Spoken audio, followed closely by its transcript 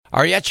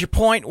Are you at your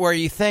point where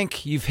you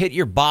think you've hit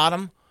your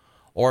bottom,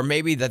 or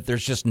maybe that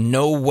there's just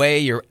no way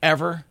you're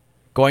ever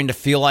going to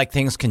feel like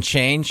things can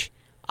change?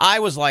 I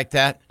was like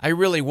that. I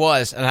really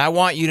was. And I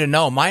want you to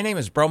know, my name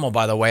is Bromo,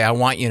 by the way. I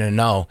want you to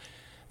know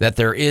that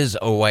there is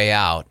a way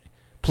out.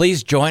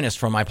 Please join us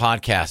for my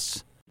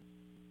podcasts.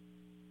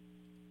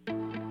 All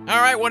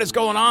right, what is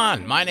going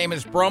on? My name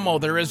is Bromo.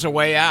 There is a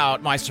way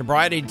out. My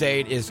sobriety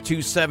date is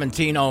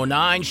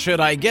 2/17/09. Should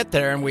I get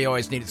there, and we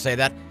always need to say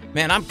that,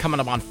 man, I'm coming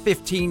up on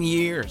 15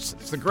 years.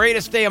 It's the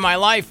greatest day of my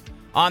life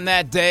on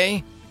that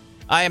day.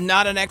 I am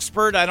not an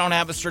expert. I don't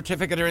have a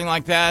certificate or anything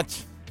like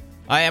that.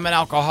 I am an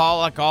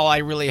alcoholic. All I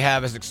really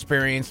have is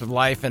experience with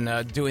life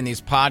and doing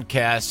these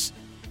podcasts.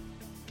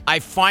 I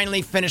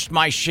finally finished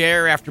my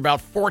share after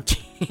about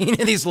 14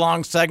 of these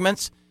long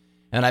segments,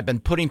 and I've been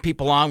putting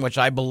people on, which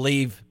I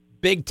believe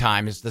big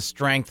time is the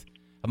strength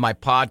of my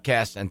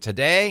podcast. And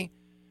today,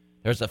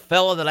 there's a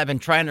fellow that I've been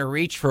trying to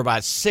reach for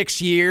about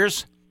 6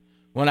 years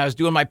when I was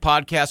doing my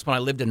podcast when I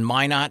lived in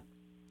Minot.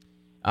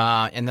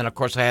 And then, of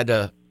course, I had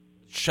to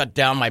shut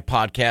down my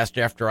podcast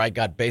after I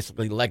got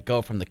basically let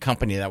go from the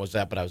company that I was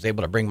at, but I was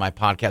able to bring my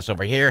podcast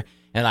over here.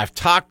 And I've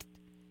talked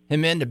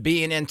him into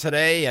being in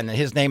today, and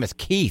his name is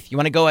Keith. You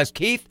want to go as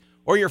Keith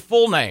or your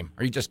full name?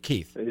 Or are you just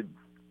Keith?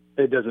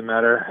 It doesn't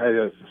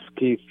matter.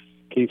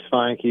 Keith's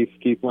fine.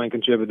 Keith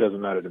Blankenship. It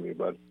doesn't matter to me,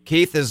 bud.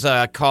 Keith is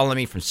calling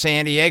me from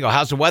San Diego.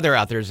 How's the weather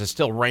out there? Is it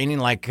still raining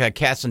like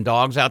cats and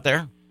dogs out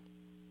there?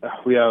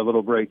 We had a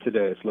little break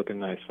today. It's looking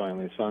nice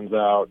finally. The sun's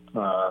out.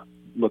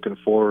 Looking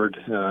forward.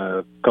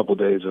 A couple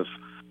days of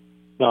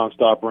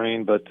nonstop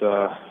rain, but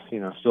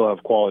still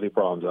have quality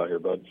problems out here,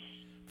 bud.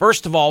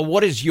 First of all,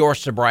 what is your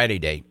sobriety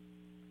date?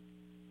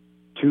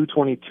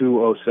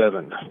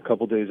 2/22/07. A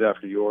couple days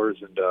after yours,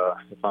 and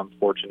if I'm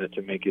fortunate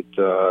to make it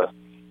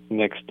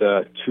next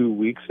 2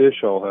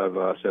 weeks-ish, I'll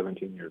have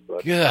 17 years,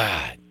 bud.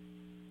 God.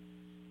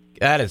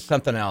 That is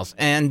something else.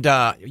 And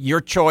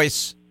your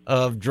choice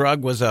of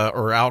drug was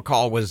or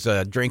alcohol was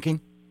drinking?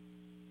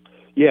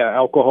 Yeah,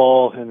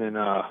 alcohol, and then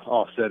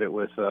offset it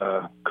with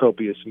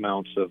copious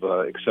amounts of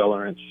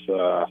accelerants.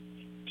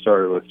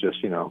 Started with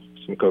just,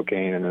 some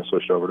cocaine, and then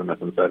switched over to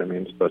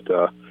methamphetamines. But,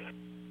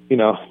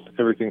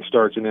 everything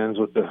starts and ends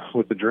with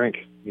the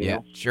drink. You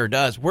know? Sure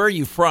does. Where are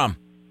you from?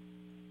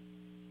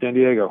 San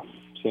Diego.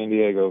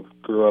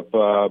 Grew up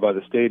by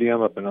the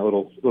stadium up in a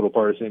little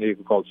part of San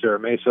Diego called Serra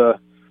Mesa.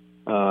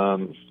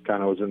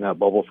 Kind of was in that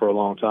bubble for a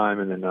long time,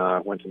 and then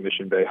went to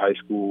Mission Bay High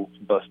School,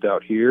 bust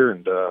out here,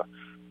 and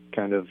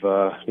San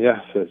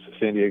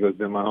Diego's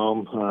been my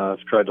home.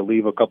 I've tried to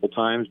leave a couple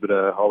times, but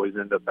always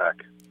end up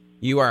back.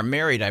 You are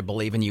married, I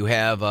believe, and you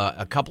have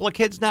a couple of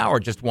kids now, or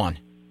just one?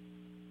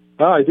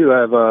 I do.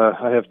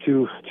 I have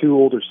two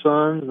older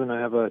sons, and I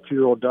have a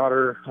 2-year-old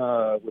daughter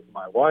with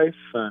my wife,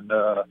 and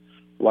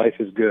life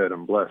is good.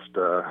 I'm blessed.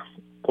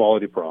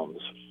 Quality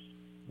problems.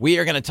 We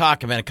are going to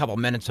talk in a couple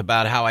minutes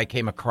about how I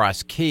came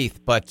across Keith,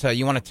 but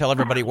you want to tell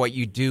everybody what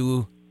you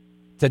do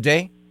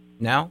today,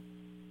 now?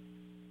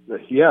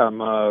 Yeah, I'm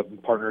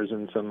partners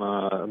in some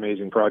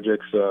amazing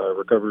projects,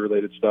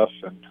 recovery-related stuff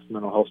and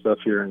mental health stuff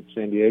here in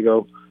San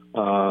Diego.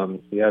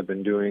 I've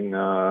been doing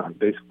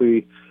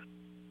basically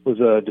was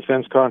a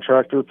defense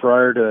contractor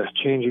prior to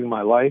changing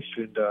my life,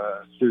 and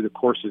through the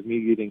course of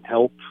me getting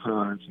help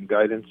and some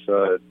guidance,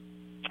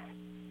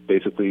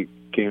 basically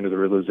came to the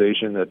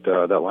realization that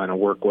that line of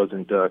work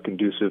wasn't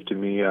conducive to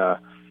me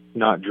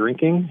not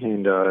drinking,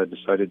 and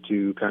decided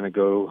to kind of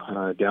go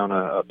down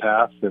a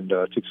path, and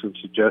took some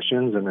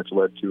suggestions, and it's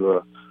led to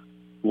a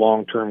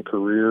long-term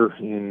career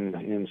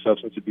in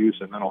substance abuse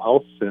and mental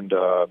health. And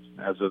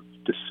as of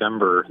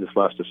this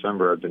last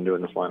December, I've been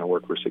doing this line of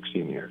work for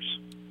 16 years.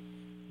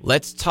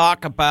 Let's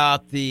talk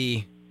about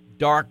the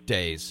dark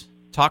days.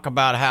 Talk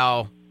about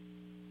how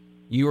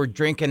you were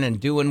drinking and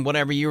doing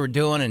whatever you were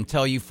doing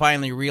until you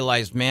finally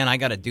realized, man, I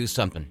got to do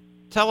something.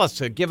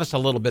 Give us a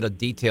little bit of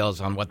details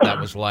on what that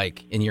was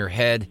like in your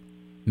head,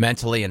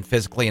 mentally and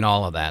physically and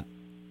all of that.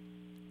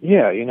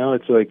 Yeah,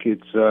 it's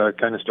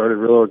kind of started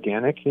real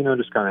organic,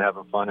 just kind of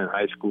having fun in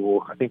high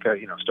school. I think I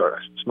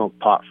smoked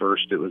pot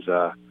first. It was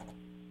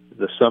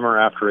the summer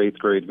after 8th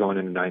grade going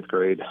into 9th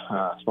grade.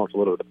 Smoked a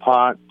little bit of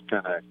pot,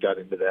 kind of got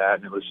into that,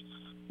 and it was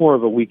more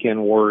of a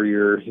weekend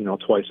warrior,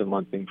 twice a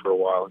month thing for a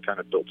while, and kind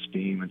of built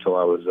steam until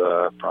I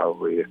was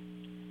probably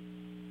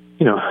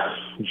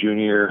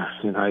junior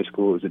in high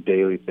school. It was a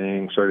daily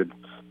thing. Started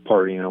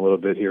partying a little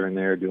bit here and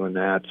there, doing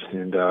that.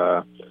 And,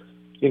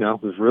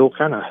 it was real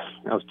I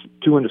was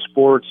too into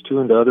sports, too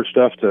into other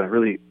stuff to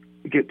really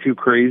get too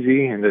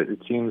crazy. And it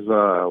seems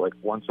like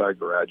once I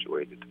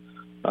graduated,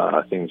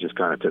 things just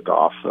kind of took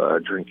off.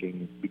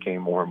 Drinking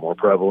became more and more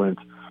prevalent.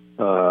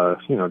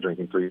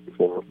 Drinking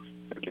 3-4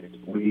 days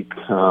a week.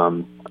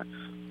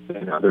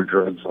 And other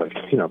drugs like,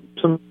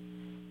 some.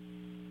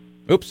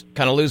 Oops,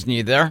 kind of losing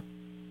you there.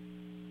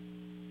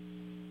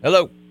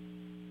 Hello?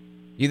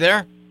 You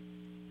there?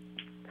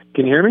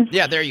 Can you hear me?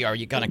 Yeah, there you are.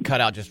 You kind of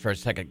cut out just for a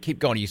second. Keep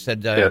going. You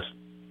said... yes.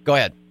 Go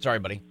ahead. Sorry,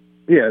 buddy.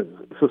 Yeah,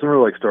 so some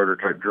real like starter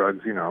type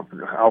drugs,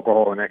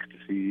 alcohol and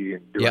ecstasy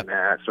and doing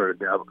that.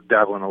 Started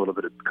dabbling a little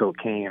bit of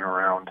cocaine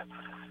around, I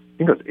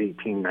think I was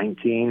 18,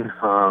 19.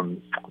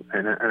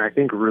 And I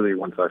think really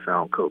once I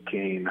found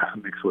cocaine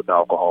mixed with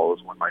alcohol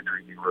is when my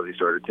drinking really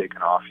started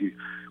taking off.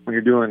 When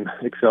you're doing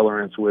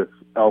accelerants with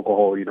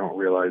alcohol, you don't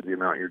realize the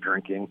amount you're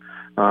drinking,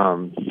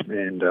 and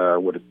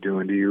what it's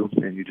doing to you.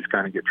 And you just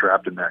kind of get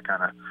trapped in that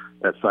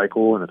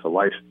cycle, and it's a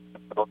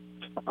lifestyle,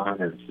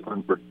 and it's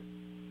unpredictable.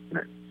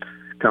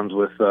 It comes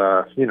with,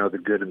 the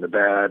good and the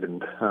bad.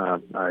 And,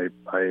 I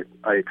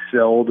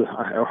excelled,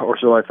 or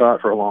so I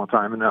thought, for a long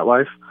time in that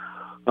life.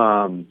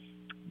 Did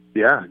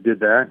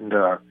that. And,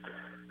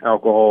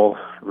 alcohol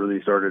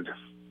really started,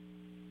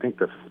 I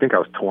think I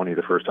was 20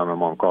 the first time my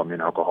mom called me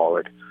an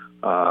alcoholic.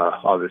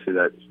 Obviously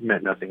that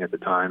meant nothing at the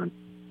time, and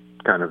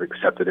kind of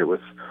accepted it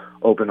with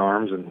open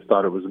arms and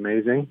thought it was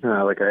amazing.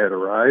 Like I had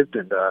arrived,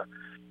 and,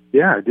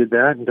 I did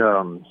that.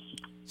 And,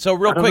 so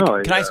real quick,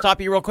 can I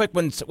stop you real quick?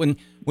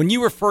 When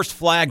you were first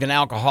flagged an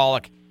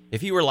alcoholic,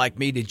 if you were like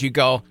me, did you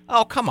go,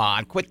 oh, come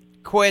on, quit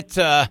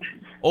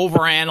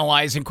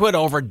overanalyzing, quit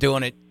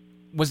overdoing it?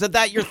 Was it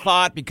that your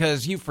thought?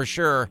 Because you for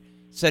sure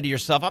said to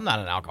yourself, I'm not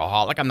an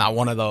alcoholic. I'm not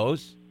one of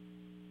those.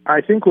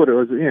 I think what it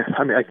was,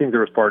 I think there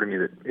was part of me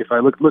that if I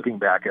looking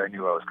back, I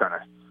knew I was kind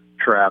of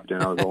trapped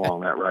and I was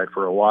along that ride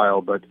for a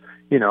while. But,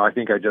 I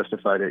think I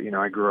justified it.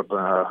 I grew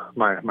up,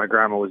 my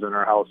grandma was in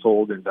our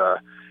household, and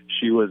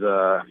she was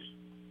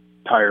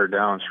tired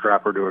down,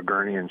 strap her to a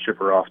gurney and ship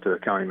her off to a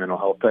county mental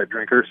health type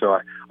drinker. So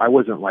I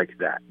wasn't like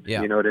that.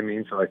 Yeah. You know what I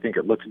mean? So I think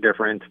it looks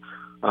different.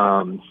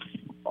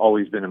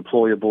 Always been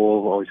employable,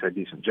 always had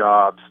decent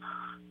jobs,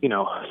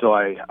 so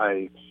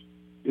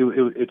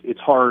it's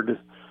hard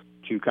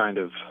to kind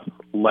of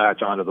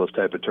latch onto those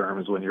type of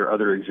terms when your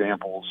other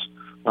examples,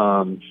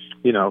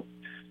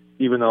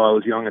 even though I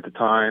was young at the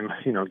time,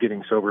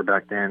 getting sober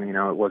back then,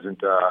 it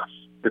wasn't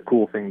the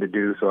cool thing to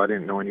do. So I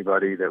didn't know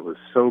anybody that was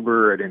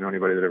sober. I didn't know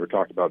anybody that ever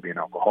talked about being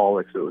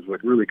alcoholic. So it was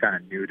like really kind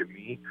of new to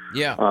me.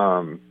 Yeah.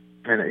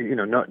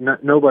 And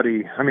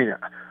nobody,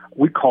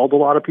 we called a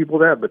lot of people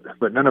that,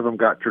 but none of them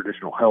got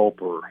traditional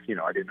help, or,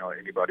 I didn't know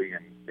anybody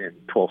in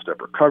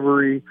 12-step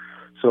recovery.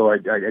 So I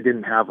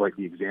didn't have like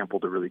the example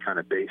to really kind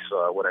of base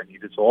what I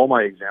needed. So all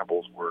my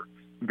examples were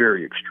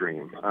very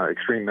extreme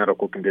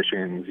medical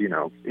conditions,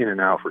 in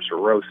and out for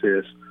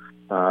cirrhosis,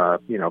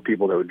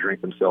 people that would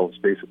drink themselves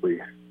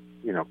basically,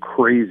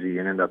 crazy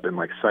and end up in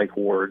like psych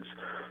wards.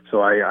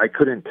 So I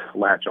couldn't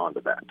latch onto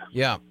that.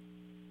 Yeah.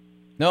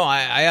 No,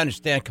 I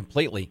understand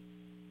completely.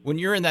 When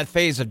you're in that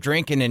phase of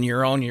drinking in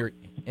you're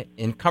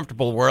in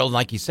comfortable world,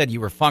 like you said, you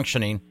were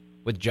functioning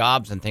with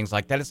jobs and things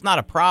like that, it's not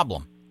a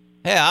problem.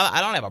 Hey, I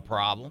don't have a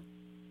problem.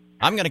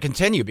 I'm going to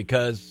continue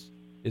because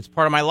it's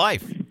part of my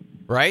life,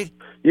 right?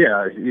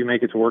 Yeah, you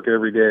make it to work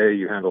every day.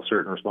 You handle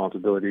certain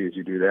responsibilities.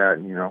 You do that,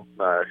 and your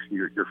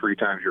free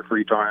time is your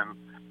free time,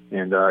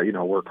 and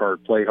work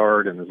hard, play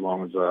hard, and as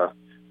long as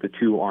the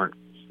two aren't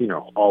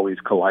always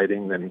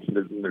colliding, then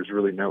there's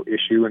really no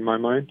issue in my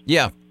mind.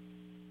 Yeah.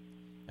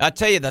 I'll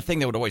tell you, the thing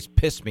that would always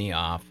piss me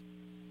off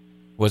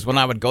was when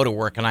I would go to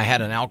work and I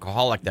had an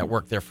alcoholic that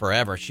worked there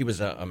forever. She was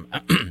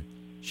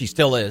she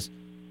still is.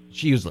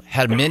 She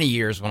had many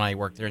years when I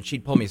worked there, and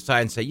she'd pull me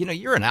aside and say,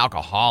 you're an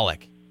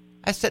alcoholic.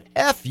 I said,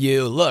 F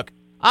you. Look,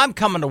 I'm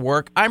coming to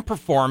work. I'm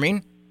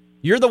performing.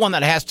 You're the one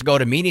that has to go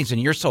to meetings,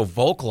 and you're so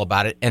vocal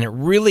about it, and it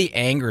really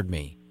angered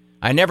me.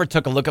 I never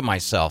took a look at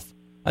myself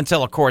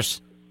until, of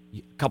course,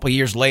 a couple of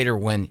years later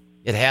when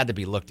it had to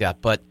be looked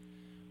at. But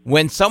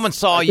when someone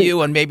saw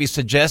you and maybe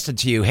suggested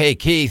to you, hey,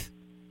 Keith,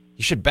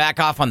 you should back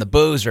off on the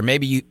booze, or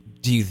maybe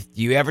you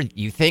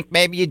think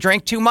maybe you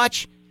drink too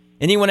much?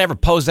 Anyone ever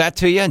pose that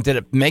to you, and did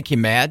it make you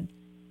mad?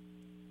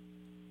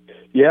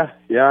 Yeah,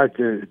 I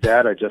did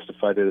that. I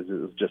justified it as it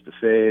was just a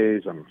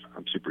phase. I'm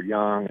super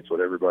young. It's what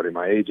everybody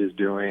my age is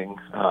doing.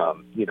 I'll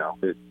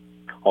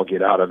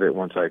get out of it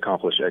once I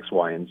accomplish X,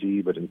 Y, and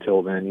Z. But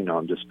until then,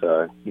 I'm just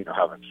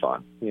having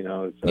fun.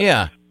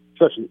 It's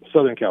such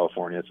Southern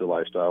California. It's a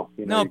lifestyle.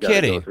 No you gotta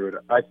kidding. Go through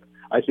it.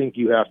 I think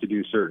you have to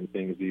do certain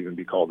things to even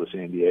be called a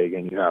San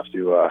Diegan. You have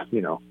to,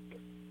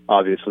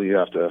 obviously you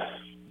have to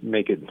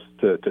make it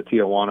to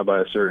Tijuana by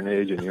a certain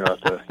age, and you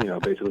have to,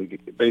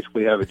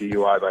 basically have a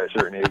DUI by a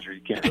certain age, or you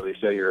can't really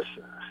say you're a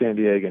San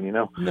Diegan,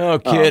 No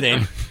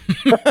kidding.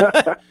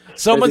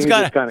 Someone's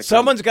got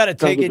to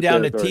take you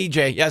down to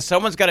TJ. Yeah,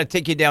 someone's got to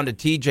take you down to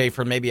TJ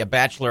for maybe a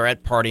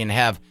bachelorette party and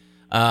have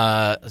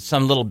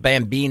some little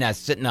bambina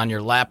sitting on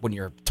your lap when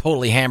you're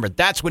totally hammered.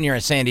 That's when you're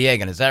a San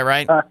Diegan. Is that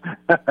right?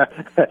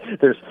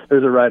 There's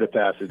a rite of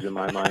passage in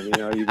my mind.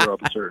 You grow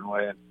up a certain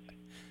way, and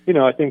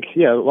I think,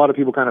 a lot of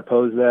people kind of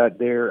pose that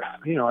there.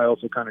 I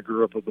also kind of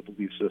grew up with a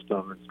belief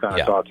system. It's kind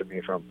of taught to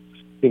me from,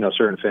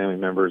 certain family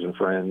members and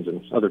friends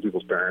and other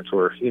people's parents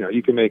where,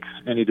 you can make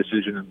any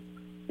decision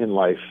in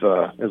life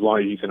as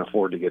long as you can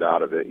afford to get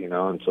out of it,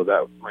 and so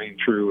that rang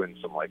true in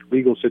some like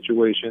legal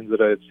situations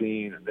that I had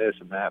seen and this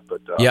and that.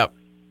 But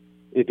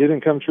it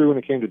didn't come true when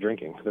it came to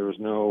drinking. There was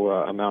no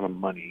amount of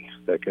money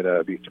that could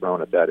be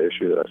thrown at that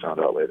issue that I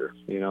found out later,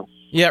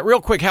 Yeah,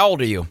 real quick, how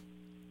old are you?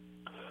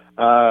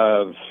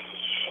 I'm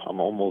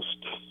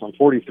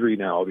 43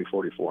 now. I'll be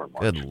 44 in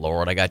March. Good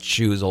Lord, I got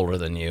shoes older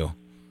than you.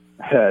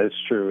 Yeah, it's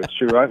true. It's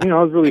true. I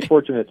was really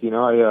fortunate.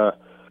 I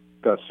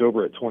got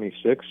sober at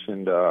 26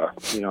 and,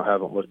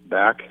 haven't looked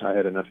back. I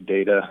had enough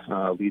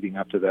data leading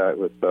up to that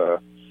with,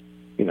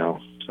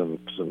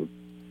 some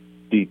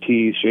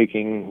DTs,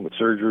 shaking with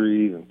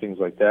surgeries and things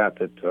like that,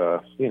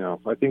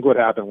 I think what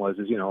happened was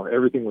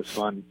everything was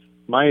fun.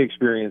 My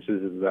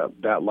experiences is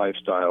that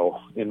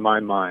lifestyle in my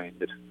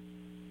mind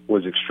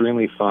was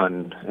extremely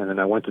fun. And then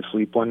I went to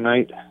sleep one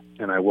night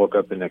and I woke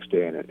up the next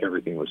day and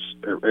everything was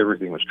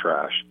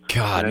trash.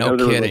 God, no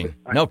kidding.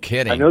 No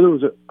kidding. I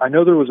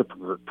know there was a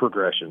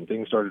progression.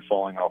 Things started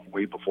falling off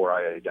way before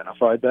I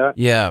identified that.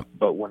 Yeah.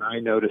 But when I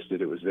noticed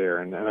it, it was there.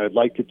 And I'd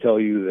like to tell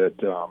you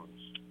that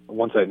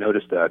once I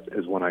noticed that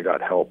is when I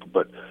got help.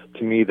 But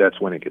to me, that's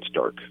when it gets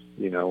dark.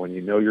 When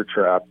you're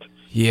trapped,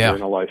 you're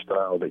in a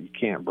lifestyle that you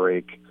can't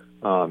break.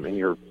 And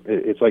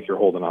it's like you're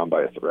holding on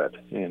by a thread.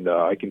 And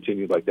I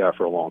continued like that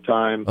for a long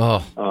time.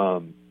 Oh.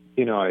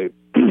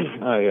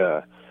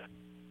 I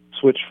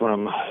switched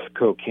from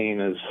cocaine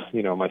as,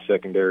 my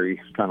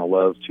secondary kind of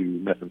love to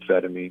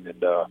methamphetamine.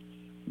 And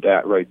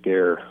that right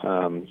there,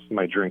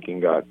 my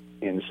drinking got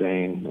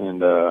insane.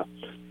 And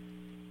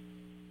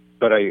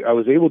but I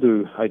was able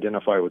to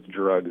identify with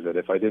drugs that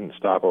if I didn't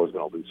stop, I was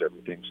going to lose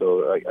everything.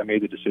 So I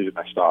made the decision.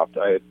 I stopped.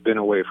 I had been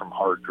away from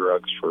hard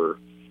drugs for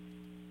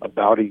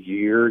about a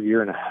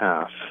year and a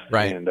half.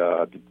 Right. And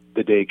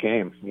the day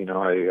came.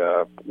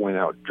 I went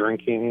out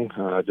drinking,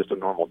 just a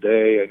normal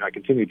day, and I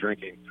continued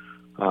drinking.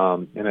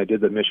 And I did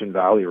the Mission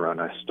Valley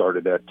run. I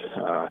started at,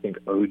 I think,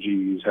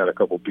 OG's, had a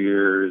couple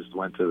beers,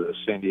 went to the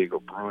San Diego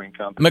Brewing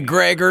Company.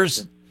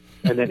 McGregor's.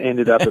 And then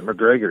ended up at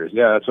McGregor's.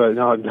 Yeah, that's right.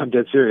 No, I'm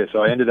dead serious.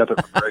 So I ended up at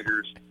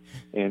McGregor's,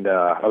 and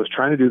I was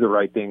trying to do the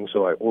right thing,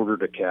 so I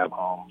ordered a cab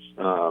home.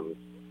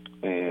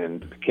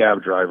 And the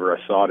cab driver,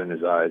 I saw it in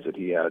his eyes that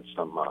he had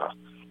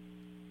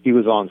he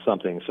was on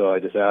something. So I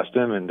just asked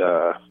him, and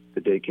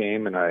the day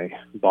came, and I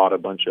bought a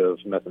bunch of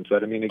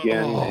methamphetamine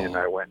again, and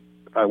I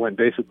went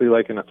basically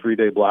like in a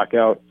 3-day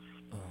blackout.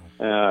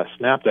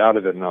 Snapped out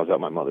of it, and I was at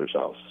my mother's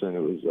house, and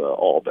it was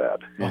all bad.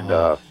 And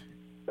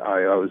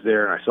I was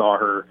there, and I saw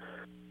her.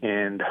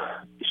 And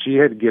she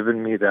had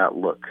given me that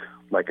look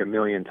like a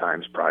million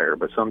times prior,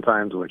 but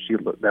sometimes when she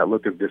looked, that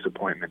look of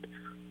disappointment,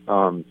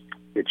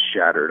 it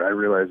shattered. I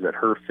realized that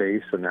her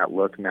face and that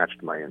look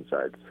matched my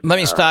insides. Let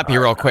me stop you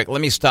real quick.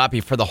 Let me stop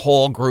you for the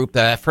whole group,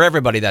 for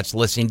everybody that's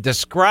listening.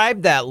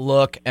 Describe that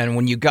look, and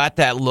when you got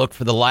that look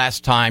for the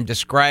last time,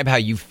 describe how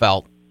you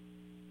felt.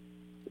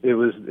 It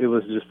was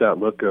just that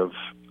look of...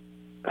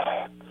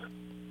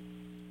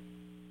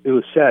 It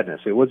was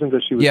sadness. It wasn't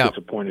that she was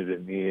disappointed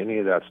in me, any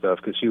of that stuff,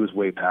 because she was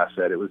way past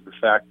that. It was the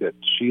fact that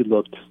she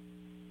looked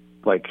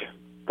like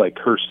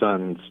her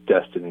son's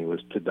destiny was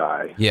to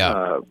die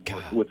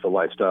with the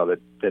lifestyle that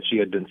she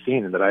had been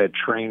seeing and that I had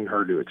trained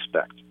her to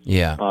expect.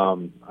 Yeah.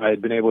 I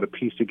had been able to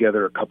piece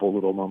together a couple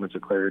little moments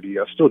of clarity.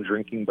 I was still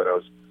drinking, but I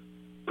was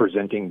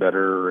presenting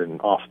better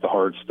and off the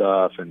hard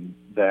stuff and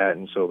that,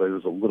 and so there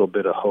was a little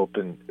bit of hope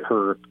in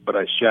her, but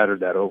I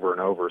shattered that over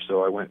and over.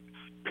 So I went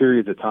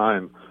periods of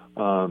time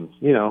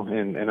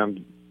and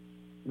I'm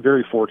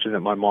very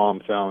fortunate my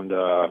mom found,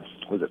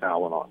 was it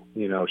Al-Anon?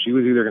 She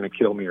was either going to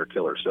kill me or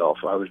kill herself.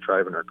 I was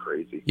driving her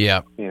crazy.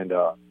 Yeah. And,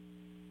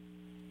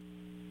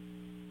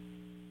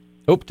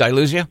 did I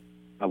lose you?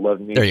 I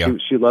loved me. There you go.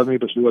 She loved me,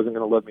 but she wasn't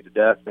going to love me to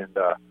death. And,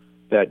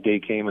 that day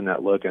came and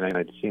that look, and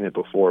I'd seen it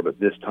before, but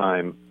this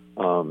time,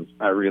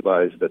 I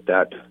realized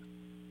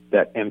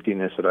that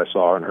emptiness that I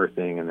saw in her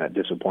thing and that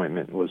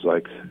disappointment was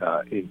like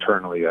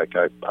internally, like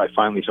I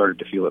finally started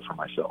to feel it for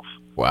myself.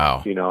 Wow.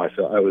 I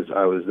felt it was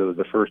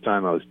the first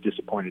time I was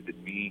disappointed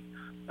in me.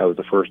 That was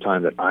the first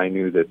time that I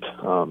knew that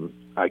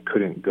I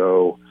couldn't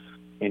go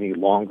any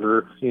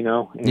longer,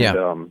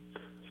 and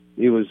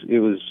it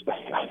was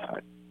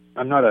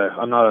I'm not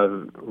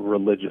a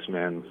religious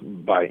man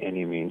by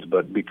any means,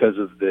 but because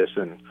of this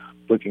and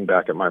looking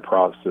back at my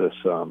process,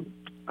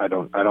 I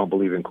don't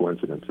believe in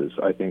coincidences.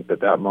 I think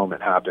that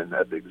moment happened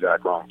at the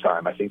exact wrong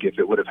time. I think if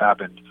it would have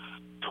happened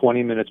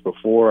 20 minutes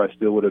before, I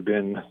still would have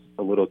been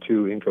a little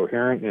too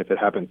incoherent. And if it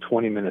happened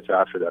 20 minutes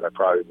after that, I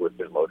probably would have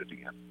been loaded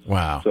again.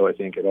 Wow. So I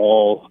think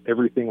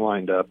everything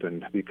lined up.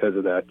 And because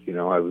of that,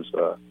 I was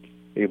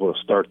able to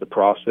start the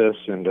process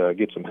and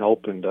get some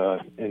help and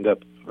end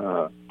up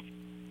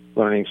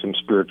learning some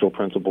spiritual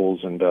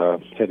principles and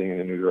heading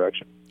in a new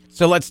direction.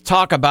 So let's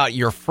talk about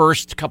your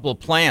first couple of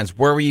plans.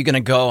 Where were you going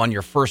to go on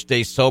your first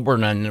day sober,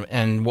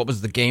 and what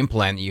was the game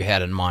plan that you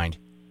had in mind?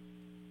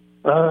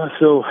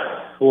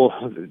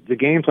 The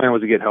game plan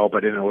was to get help.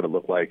 I didn't know what it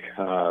looked like.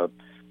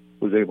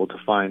 Was able to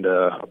find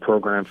a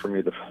program for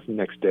me the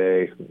next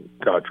day.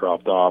 Got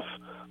dropped off.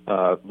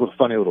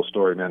 Funny little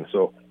story, man.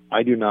 So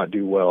I do not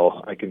do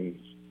well. I can,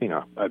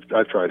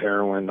 I've tried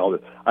heroin, all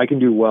that. I can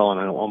do well on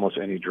almost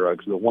any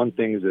drugs. The one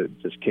thing that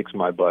just kicks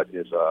my butt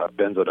is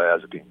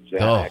benzodiazepines,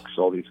 Xanax,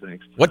 all these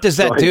things. What does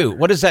that do?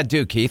 What does that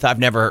do, Keith? I've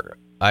never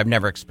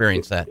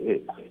experienced that.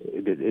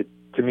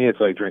 To to me, it's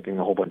like drinking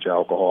a whole bunch of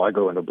alcohol. I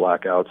go into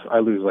blackouts. I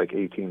lose like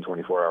 18,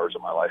 24 hours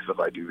of my life if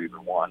I do even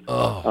one.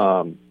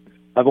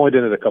 I've only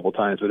done it a couple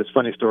times, but it's a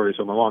funny story.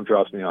 So my mom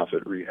drops me off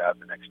at rehab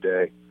the next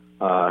day,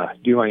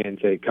 do my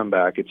intake, come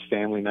back. It's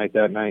family night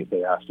that night.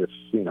 They asked if,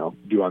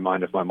 do I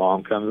mind if my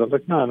mom comes? I was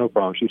like, no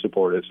problem. She's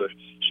supportive. So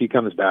she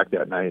comes back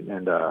that night,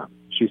 and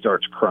she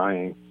starts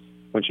crying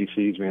when she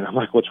sees me. And I'm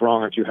like, what's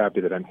wrong? Aren't you happy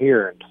that I'm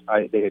here?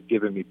 And they had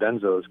given me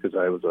benzos because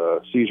I was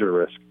a seizure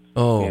risk.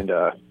 Oh. And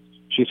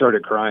she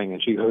started crying,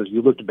 and she goes,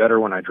 you looked better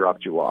when I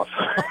dropped you off.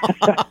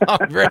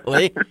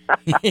 Really?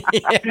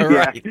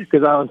 Yeah,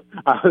 because I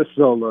was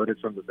so loaded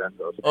from the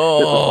benzos. Oh.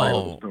 It's a funny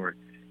little story.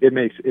 It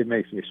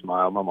makes me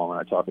smile. My mom and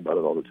I talk about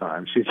it all the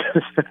time. She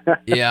just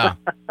Yeah.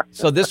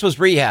 So this was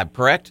rehab,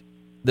 correct?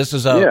 This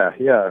is yeah.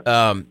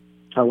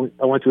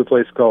 I went to a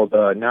place called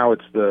now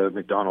it's the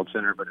McDonald's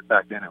Center, but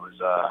back then it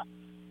was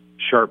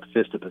Sharp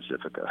Vista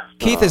Pacifica.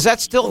 Keith, is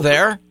that still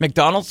there?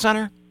 McDonald's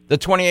Center, the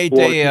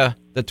 28-day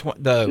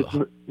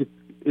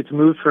It's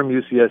moved from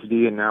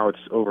UCSD, and now it's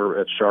over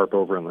at Sharp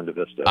over in Linda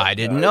Vista. I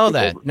didn't know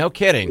that. No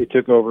kidding. It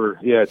took over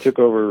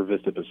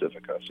Vista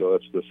Pacifica, so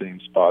that's the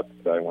same spot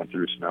that I went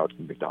through. So now it's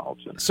the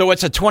McDonald's Center. So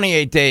it's a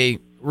 28-day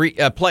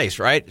place,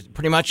 right?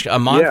 Pretty much a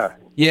month.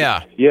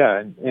 Yeah.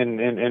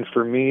 And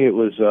for me, it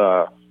was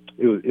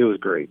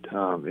great.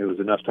 It was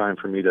enough time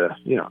for me to,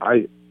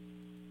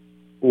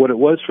 what it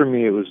was for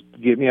me, it was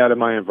get me out of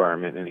my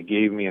environment, and it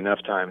gave me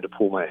enough time to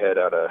pull my head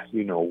out of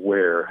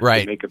where,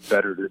 right, to make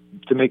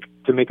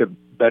a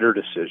better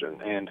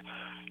decision. And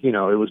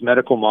it was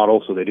medical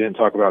model, so they didn't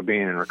talk about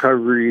being in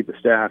recovery. The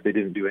staff, they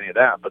didn't do any of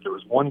that. But there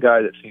was one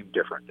guy that seemed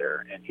different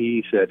there, and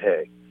he said,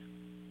 "Hey,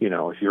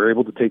 if you're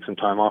able to take some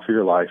time off of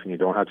your life and you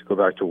don't have to go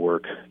back to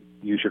work,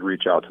 you should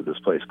reach out to this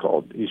place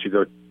you should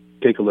go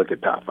take a look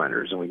at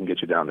Pathfinders, and we can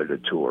get you down there to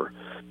tour."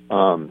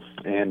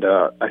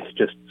 I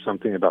just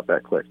something about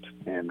that clicked,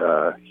 and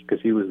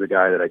because he was the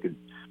guy that I could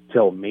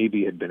tell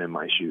maybe had been in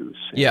my shoes.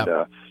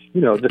 Yeah.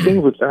 And, the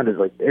thing with that is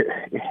like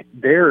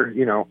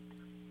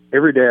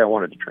every day I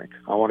wanted to drink.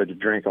 I wanted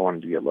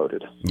to get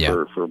loaded.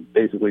 Yeah. For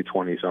basically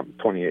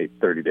 28,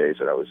 30 days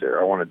that I was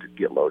there. I wanted to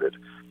get loaded.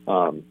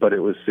 But it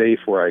was safe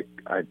where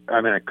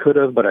I could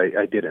have, but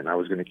I didn't. I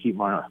was going to keep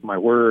my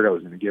word. I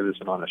was going to give this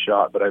one a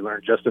shot, but I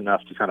learned just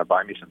enough to kind of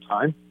buy me some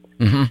time.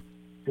 Mm-hmm.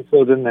 And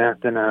so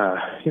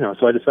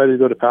so I decided to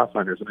go to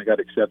Pathfinders, and I got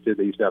accepted.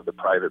 They used to have the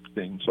private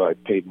thing, so I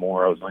paid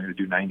more. I was only going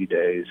to do 90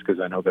 days because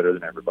I know better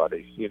than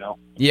everybody,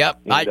 Yep.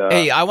 And,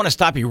 I want to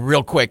stop you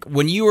real quick.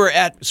 When you were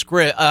at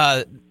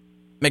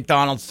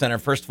McDonald's Center,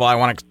 first of all, I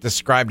want to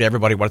describe to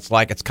everybody what it's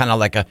like. It's kind of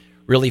like a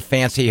really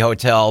fancy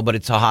hotel, but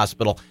it's a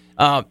hospital.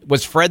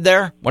 Was Fred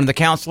there, one of the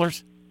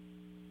counselors?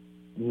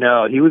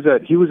 No,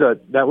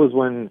 that was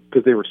when,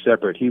 because they were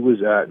separate, he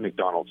was at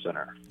McDonald's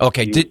Center.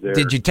 Okay,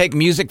 did you take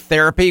music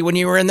therapy when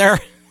you were in there?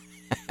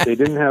 They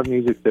didn't have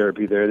music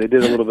therapy there. They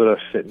did a little bit of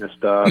fitness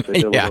stuff. They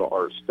did a little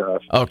art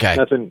stuff. Okay.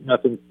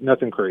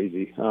 Nothing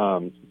crazy. It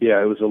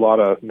was a lot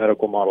of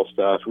medical model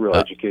stuff, real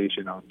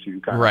education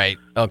onto kind of right.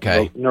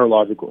 Okay.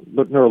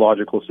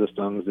 Neurological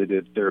systems. They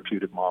did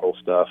therapeutic model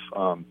stuff.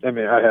 I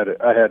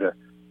had a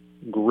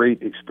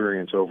great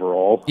experience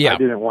overall. Yeah. I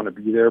didn't want to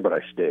be there, but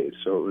I stayed.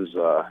 So it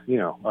was,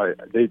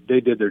 they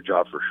did their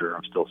job for sure.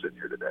 I'm still sitting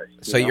here today.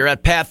 So you're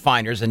at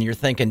Pathfinders, and you're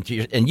thinking,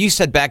 and you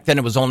said back then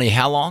it was only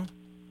how long?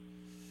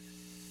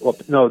 Well,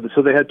 no.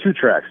 So they had two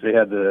tracks. They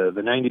had the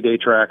 90-day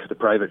track, the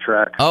private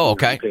track. Oh,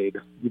 okay.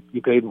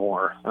 You paid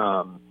more.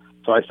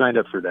 So I signed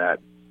up for that,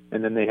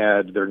 and then they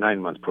had their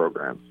 9-month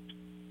program.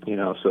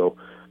 So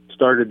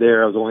started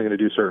there. I was only going to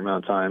do a certain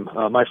amount of time.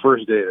 My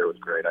first day there was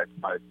great. I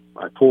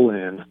pull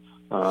in.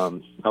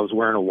 I was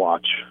wearing a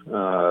watch,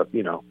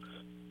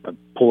 I'm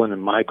pulling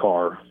in my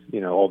car,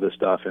 all this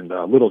stuff, and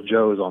little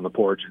Joe's on the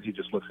porch, and he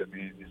just looks at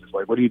me, and he's just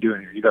like, "What are you doing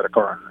here? You got a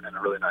car and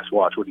a really nice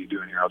watch. What are you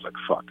doing here?" I was like,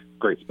 "Fuck,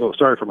 great." Oh,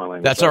 sorry for my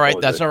language. That's all right.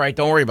 That's all right.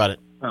 Don't worry about it.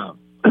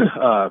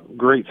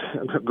 Great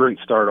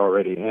start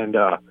already, and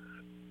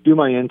do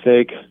my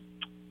intake,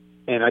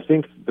 and I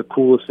think the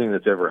coolest thing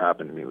that's ever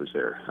happened to me was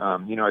there.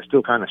 I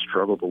still kind of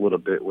struggled a little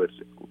bit with,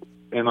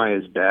 am I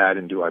as bad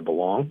and do I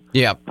belong?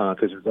 Yeah.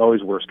 Because there's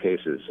always worst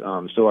cases.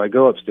 So I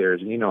go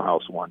upstairs, and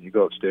house one. You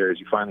go upstairs,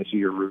 you finally see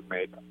your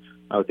roommate.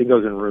 I think I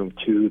was in room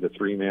 2, the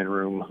 3-man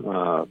room,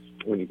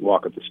 when you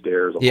walk up the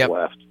stairs on the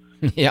left.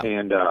 Yeah.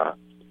 And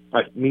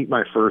I meet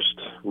my first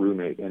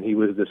roommate, and he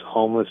was this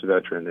homeless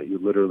veteran that you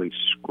literally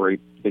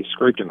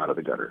scraped him out of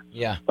the gutter.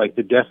 Yeah. Like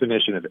the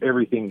definition of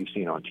everything you've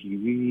seen on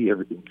TV,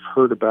 everything you've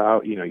heard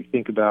about, you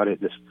think about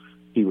it,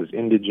 he was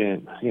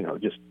indigent,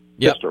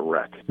 just a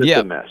wreck, just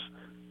a mess.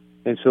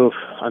 And so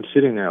I'm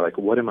sitting there like,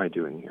 what am I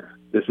doing here?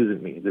 This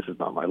isn't me. This is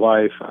not my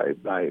life.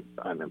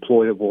 I'm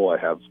employable.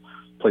 I have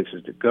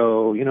places to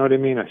go. You know what I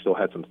mean? I still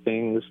had some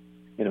things,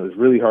 and it was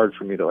really hard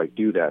for me to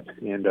do that.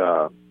 And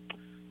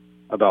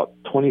about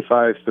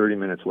 25, 30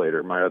 minutes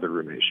later, my other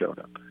roommate showed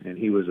up, and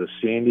he was a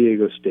San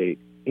Diego State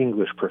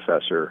English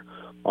professor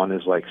on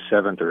his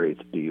 7th or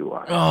 8th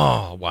DUI.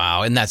 Oh,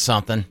 wow. Isn't that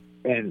something?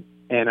 And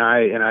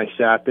I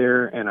sat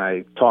there, and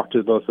I talked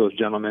to both those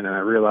gentlemen, and I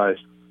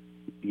realized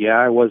yeah,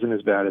 I wasn't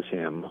as bad as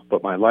him,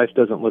 but my life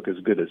doesn't look as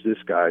good as this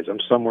guy's. I'm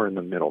somewhere in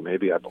the middle.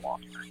 Maybe I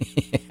belong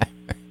here.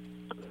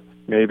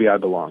 Maybe I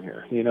belong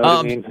here. You know what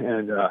I mean?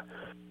 And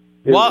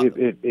while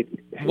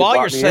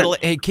you're settling,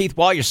 hey Keith,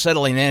 while you're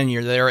settling in,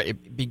 you're there.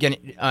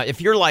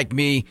 If you're like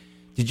me,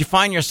 did you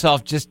find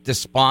yourself just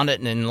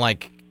despondent and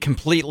like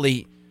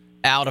completely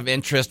out of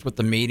interest with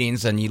the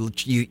meetings, and you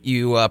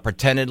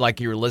pretended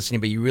like you were listening,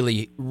 but you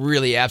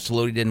really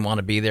absolutely didn't want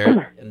to be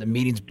there, and the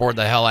meetings bored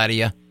the hell out of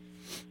you?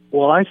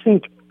 Well, I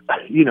think,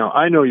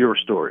 I know your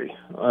story,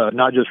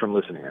 not just from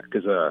listening to it,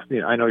 because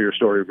I know your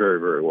story very,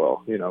 very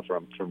well.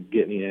 From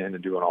getting in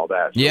and doing all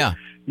that. So yeah,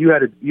 you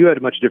had a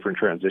much different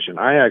transition.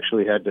 I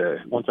actually had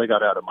to, once I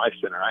got out of my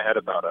center, I had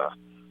about a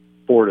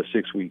 4 to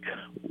 6 week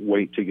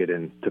wait to get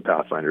into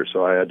Pathfinder.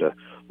 So I had to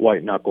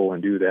white knuckle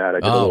and do that. I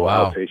did a little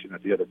outpatient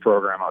at the other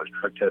program. I was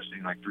drug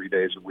testing like 3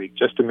 days a week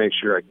just to make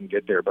sure I can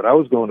get there. But I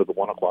was going to the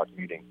 1:00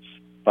 meeting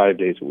 5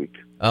 days a week.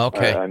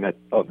 Okay. I met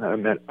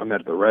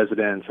the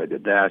residents. I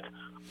did that.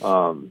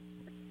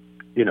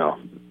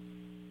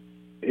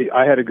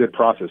 I had a good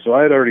process. So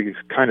I had already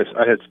I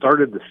had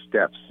started the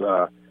steps.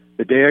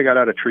 The day I got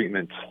out of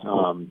treatment,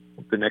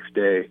 the next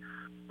day,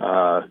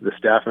 the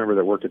staff member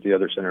that worked at the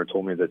other center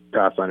told me that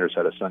Pathfinders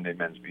had a Sunday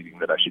men's meeting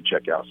that I should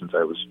check out since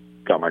I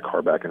got my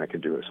car back and I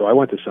could do it. So I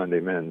went to Sunday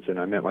men's and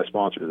I met my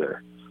sponsor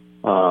there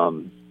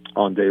on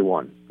day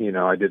one.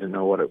 I didn't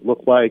know what it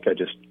looked like. I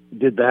just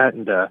did that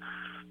and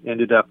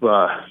ended up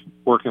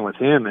working with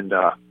him. And,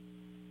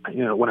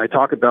 when I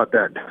talk about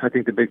that, I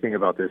think the big thing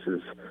about this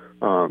is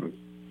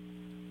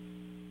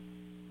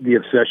the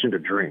obsession to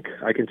drink.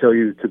 I can tell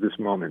you to this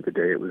moment, the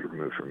day it was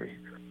removed from me.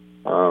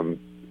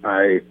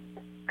 I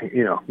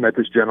met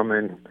this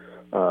gentleman,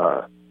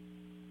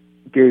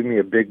 gave me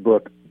a big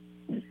book,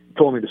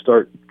 told me to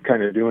start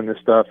kind of doing this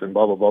stuff and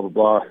blah, blah, blah, blah,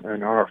 blah.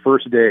 And on our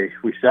first day,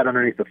 we sat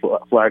underneath the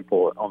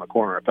flagpole on the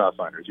corner of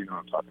Pathfinders. You know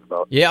what I'm talking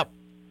about? Yep.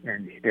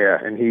 And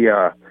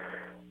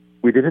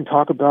we didn't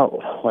talk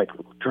about like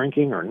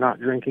drinking or not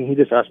drinking. He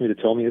just asked me to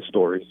tell me his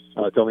story,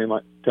 tell him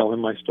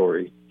my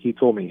story. He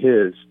told me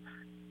his.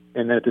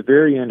 And then at the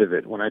very end of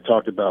it, when I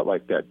talked about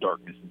like that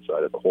darkness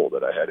inside of the hole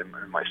that I had in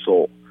my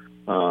soul,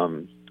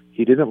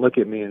 he didn't look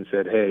at me and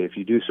said, hey, if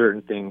you do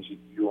certain things,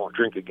 you won't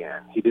drink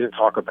again. He didn't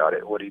talk about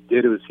it. What he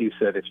did was he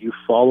said, if you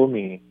follow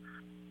me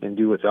and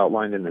do what's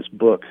outlined in this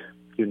book,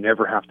 you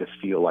never have to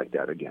feel like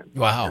that again.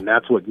 Wow. And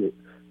that's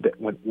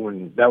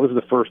when that was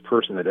the first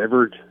person that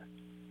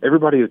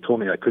everybody had told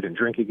me I couldn't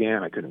drink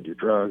again, I couldn't do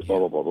drugs, blah,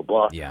 blah, blah, blah,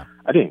 blah. Yeah.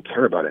 I didn't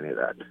care about any of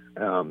that.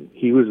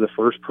 He was the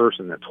first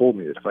person that told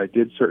me that if I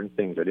did certain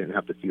things, I didn't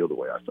have to feel the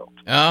way I felt.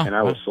 And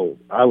I was sold.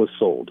 I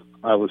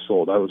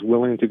was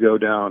willing to go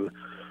down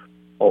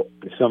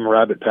some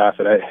rabbit path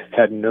that I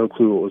had no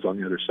clue what was on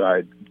the other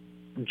side,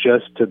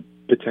 just to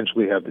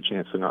potentially have the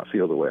chance to not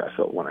feel the way I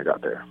felt when I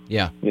got there.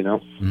 Yeah.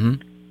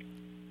 Mm-hmm.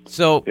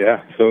 So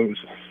yeah. So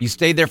you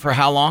stayed there for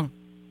how long?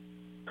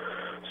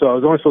 So I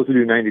was only supposed to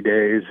do 90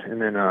 days,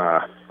 and then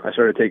I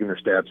started taking the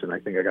steps, and I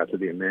think I got to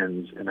the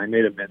amends, and I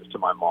made amends to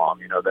my mom,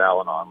 the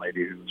Al-Anon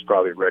lady who was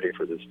probably ready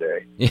for this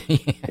day.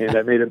 And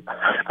I made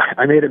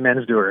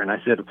amends to her, and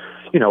I said,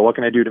 what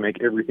can I do to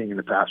make everything in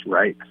the past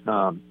right?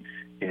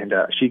 And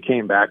she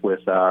came back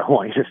with, I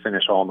want you to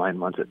finish all 9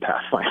 months at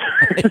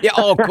Pathfinder. Yeah.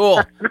 Oh,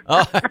 cool.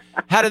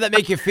 How did that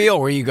make you feel?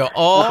 Where you go,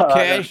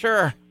 okay,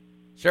 sure.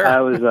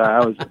 I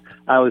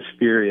was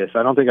furious.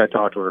 I don't think I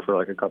talked to her for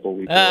like a couple of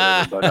weeks,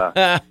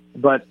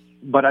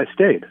 but I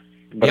stayed.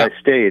 I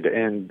stayed,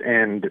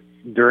 and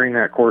during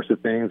that course of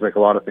things, like a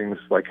lot of things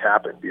like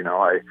happened.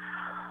 I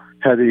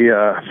had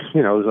there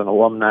was an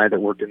alumni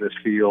that worked in this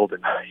field,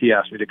 and he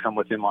asked me to come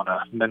with him on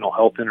a mental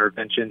health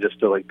intervention just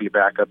to like be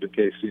back up in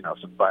case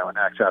some violent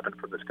acts happened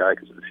from this guy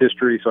because of his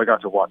history. So I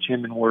got to watch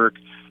him in work.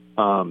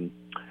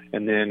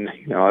 And then,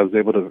 I was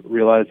able to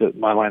realize that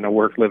my line of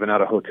work, living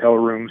out of hotel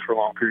rooms for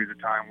long periods of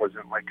time,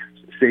 wasn't like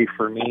safe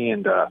for me.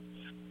 And,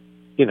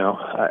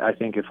 I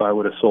think if I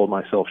would have sold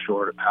myself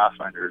short at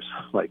Pathfinders,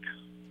 like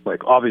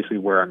obviously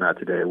where I'm at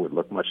today would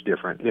look much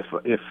different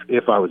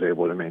if I was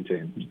able to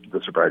maintain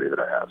the sobriety that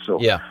I have.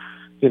 So, yeah.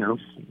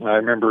 I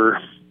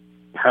remember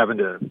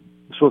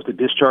supposed to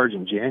discharge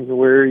in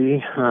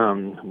January,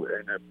 and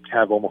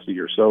have almost a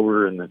year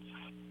sober, and then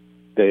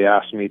they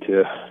asked me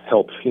to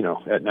help,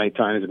 at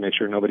nighttime to make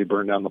sure nobody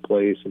burned down the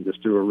place, and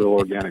just through a real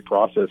organic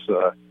process,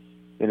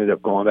 ended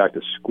up going back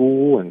to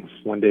school, and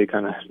one day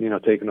kind of,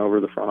 taking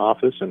over the front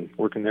office and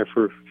working there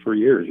for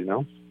years,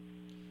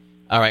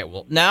 All right.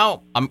 Well,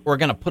 now we're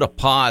going to put a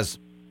pause,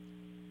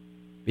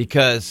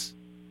 because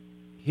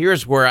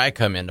here's where I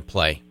come into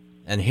play,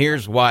 and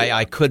here's why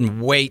I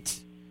couldn't wait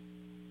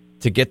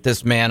to get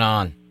this man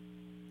on,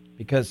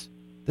 because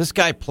this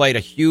guy played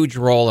a huge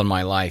role in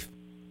my life.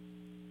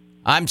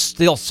 I'm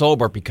still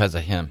sober because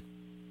of him.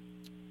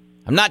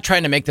 I'm not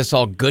trying to make this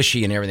all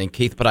gushy and everything,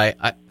 Keith, but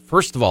I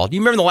first of all, do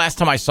you remember the last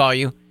time I saw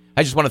you?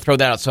 I just want to throw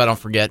that out so I don't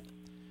forget.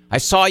 I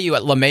saw you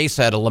at La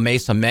Mesa at a La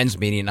Mesa men's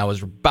meeting, and I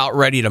was about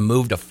ready to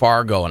move to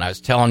Fargo, and I was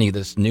telling you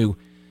this new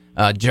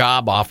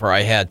job offer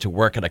I had to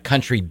work at a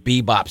country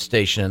bebop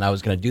station, and I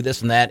was going to do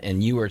this and that,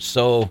 and you were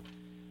so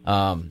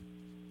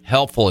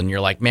helpful, and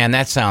you're like, man,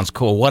 that sounds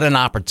cool. What an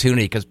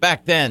opportunity. Because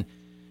back then,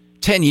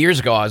 10 years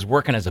ago, I was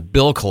working as a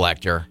bill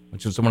collector,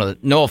 which was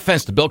no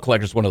offense to bill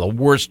collectors, one of the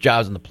worst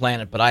jobs on the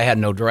planet, but I had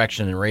no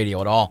direction in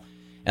radio at all.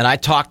 And I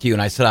talked to you,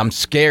 and I said, I'm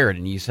scared.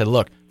 And you said,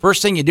 look,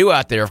 first thing you do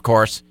out there, of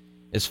course,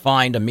 is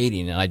find a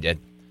meeting. And I did.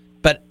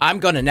 But I'm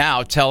going to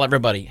now tell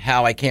everybody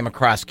how I came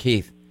across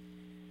Keith.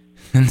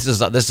 And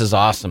this is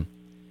awesome.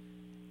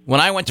 When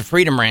I went to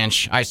Freedom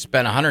Ranch, I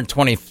spent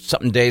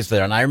 120-something days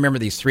there. And I remember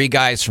these three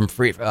guys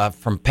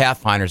from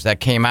Pathfinders that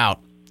came out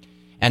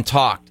and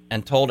talked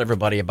and told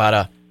everybody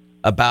about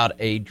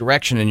a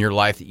direction in your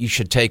life that you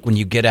should take when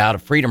you get out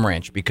of Freedom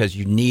Ranch, because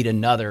you need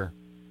another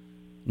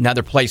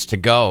place to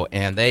go.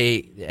 And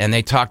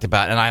they talked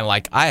about it,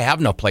 and I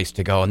have no place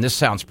to go, and this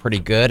sounds pretty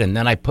good. And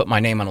then I put my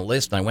name on a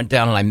list, and I went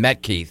down and I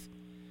met Keith.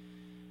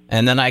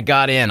 And then I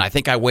got in. I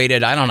think I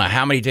waited, I don't know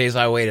how many days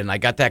I waited, and I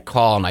got that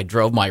call, and I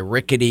drove my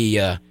rickety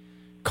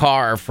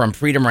car from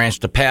Freedom Ranch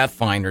to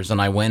Pathfinders,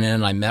 and I went in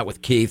and I met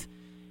with Keith.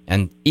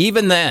 And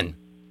even then,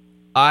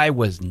 I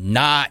was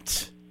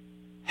not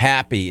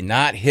happy,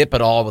 not hip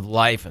at all with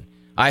life. And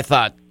I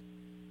thought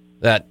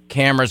that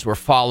cameras were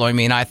following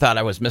me, and I thought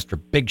I was Mr.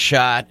 Big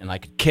Shot, and I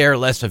could care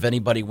less if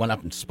anybody went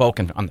up and spoke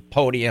on the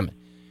podium.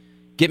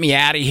 Get me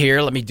out of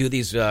here. Let me do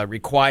these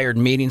required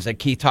meetings that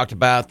Keith talked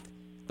about,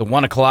 the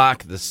 1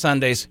 o'clock, the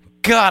Sundays.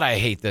 God, I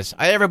hate this.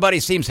 Everybody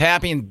seems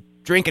happy and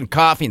drinking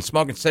coffee and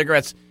smoking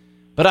cigarettes,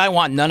 but I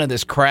want none of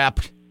this crap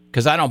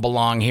because I don't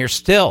belong here.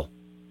 Still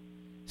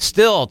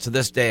to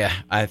this day,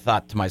 I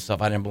thought to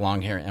myself I didn't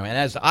belong here. And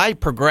as I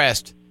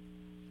progressed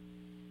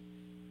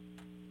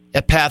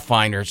at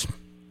Pathfinders,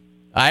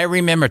 I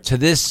remember to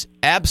this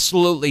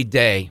absolutely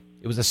day,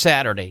 it was a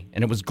Saturday,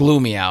 and it was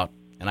gloomy out,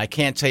 and I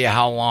can't tell you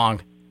how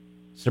long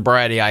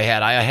sobriety I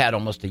had. I had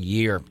almost a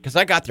year, because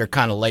I got there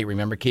kind of late,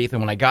 remember, Keith?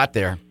 And when I got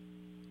there,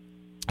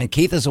 and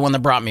Keith is the one that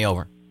brought me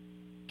over.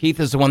 Keith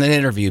is the one that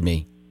interviewed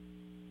me.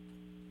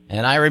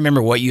 And I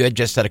remember what you had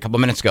just said a couple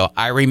minutes ago.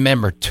 I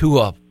remember to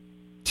a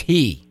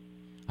T.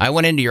 I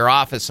went into your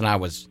office, and I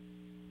was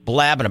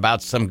blabbing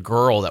about some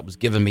girl that was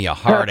giving me a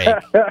heartache.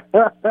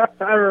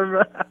 I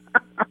remember.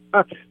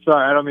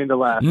 Sorry, I don't mean to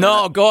laugh.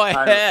 No, go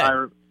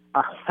ahead.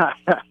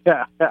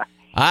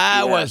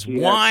 I was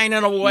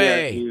whining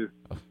away.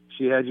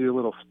 She had you a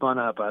little spun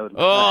up.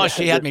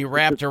 She had me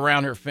wrapped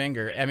around her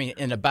finger. I mean,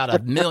 in about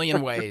a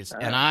million ways.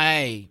 And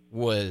I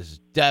was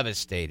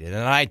devastated. And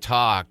I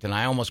talked, and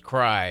I almost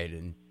cried.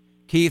 And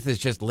Keith is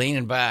just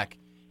leaning back.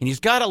 And he's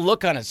got a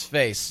look on his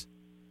face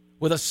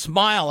with a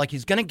smile like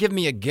he's going to give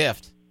me a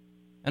gift.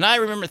 And I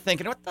remember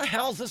thinking, what the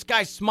hell is this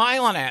guy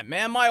smiling at,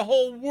 man? My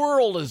whole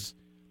world is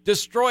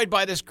destroyed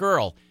by this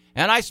girl.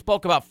 And I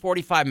spoke about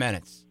 45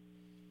 minutes.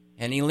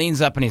 And he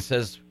leans up and he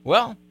says,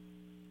 well,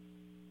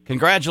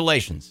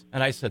 congratulations.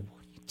 And I said,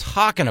 what are you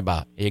talking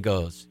about? He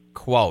goes,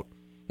 quote,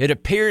 it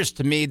appears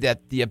to me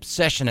that the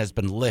obsession has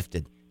been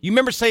lifted. You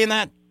remember saying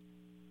that?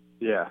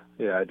 Yeah,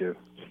 I do.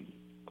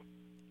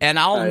 And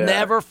I'll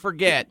never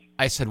forget.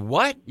 I said,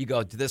 what? You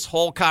go, to this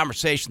whole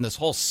conversation, this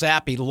whole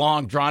sappy,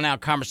 long,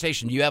 drawn-out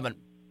conversation, you haven't,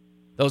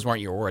 those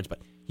weren't your words, but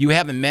you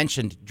haven't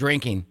mentioned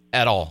drinking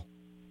at all.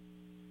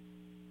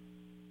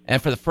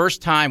 And for the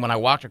first time, when I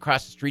walked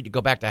across the street to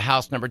go back to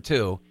house number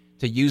 2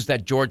 to use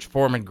that George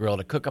Foreman grill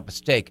to cook up a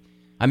steak,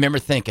 I remember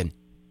thinking,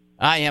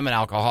 I am an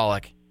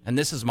alcoholic, and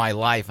this is my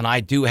life, and I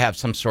do have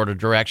some sort of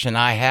direction.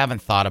 I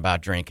haven't thought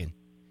about drinking.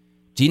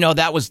 Do you know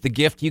that was the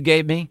gift you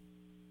gave me?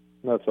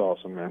 That's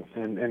awesome, man.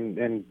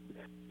 And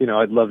you know,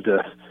 I'd love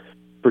to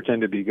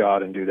pretend to be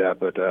God and do that,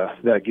 but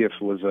that gift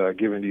was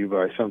given to you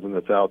by something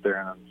that's out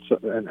there,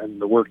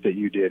 and the work that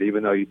you did,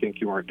 even though you think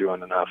you weren't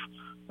doing enough.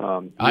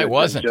 I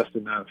wasn't just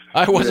enough.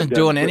 I wasn't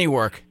doing any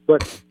work.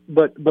 But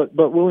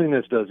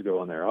willingness does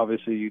go in there.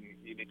 Obviously, you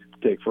needed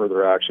to take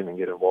further action and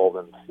get involved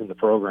in the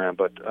program.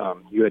 But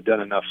you had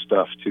done enough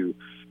stuff to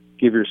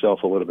give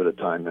yourself a little bit of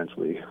time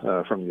mentally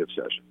from the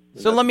obsession.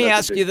 So let me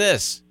ask you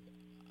this: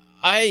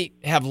 I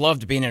have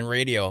loved being in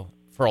radio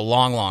for a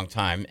long, long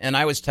time, and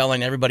I was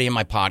telling everybody in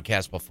my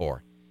podcast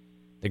before,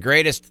 the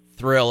greatest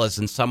thrill is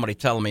in somebody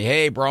telling me,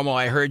 "Hey, Bromo,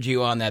 I heard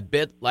you on that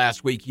bit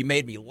last week. You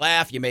made me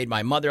laugh. You made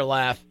my mother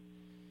laugh."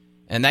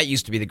 And that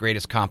used to be the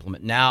greatest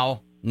compliment.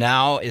 Now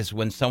is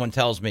when someone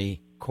tells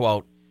me,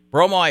 quote,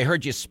 Bromo, I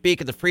heard you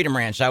speak at the Freedom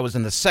Ranch. I was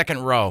in the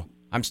second row.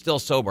 I'm still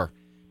sober.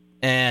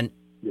 And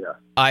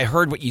I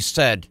heard what you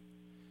said.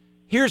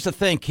 Here's the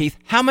thing, Keith.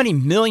 How many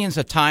millions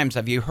of times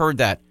have you heard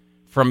that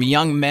from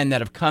young men that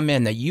have come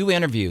in, that you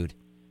interviewed,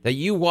 that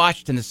you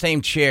watched in the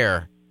same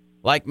chair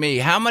like me?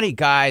 How many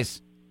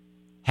guys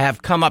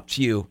have come up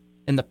to you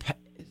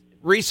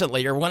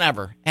recently or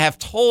whenever, have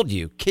told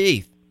you,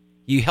 Keith,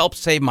 you helped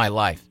save my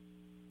life?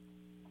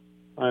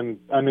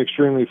 I'm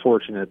extremely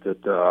fortunate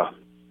that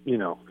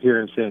here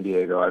in San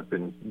Diego, I've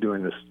been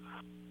doing this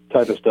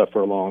type of stuff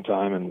for a long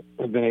time, and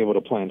I've been able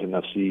to plant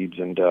enough seeds.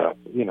 And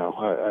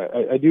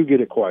I do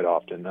get it quite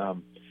often.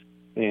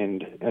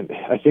 And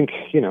I think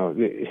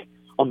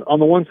on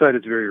the one side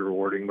it's very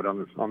rewarding, but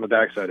on the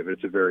backside of it,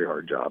 it's a very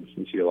hard job.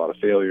 You see a lot of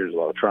failures, a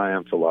lot of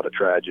triumphs, a lot of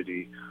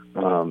tragedy.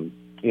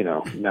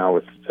 now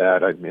with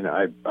that,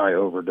 I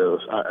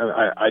overdose.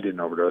 I didn't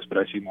overdose, but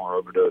I see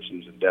more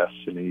overdoses and deaths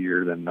in a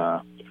year than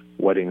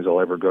weddings I'll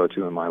ever go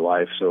to in my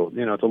life. So,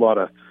 it's a lot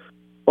of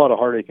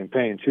heartache and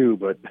pain too.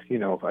 But,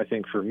 I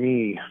think for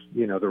me,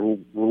 the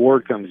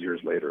reward comes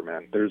years later,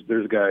 man.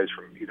 There's guys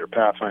from either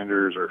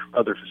Pathfinders or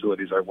other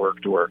facilities I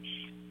worked where,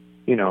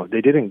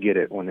 they didn't get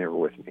it when they were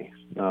with me.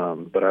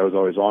 But I was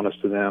always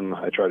honest to them.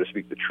 I try to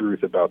speak the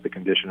truth about the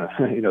condition,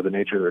 the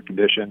nature of their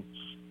condition.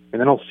 And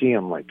then I'll see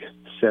them like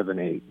 7,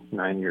 8,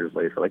 9 years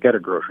later, like at a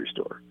grocery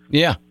store.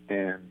 Yeah.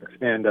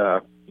 And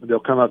they'll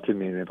come up to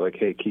me and they're like,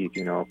 "Hey, Keith,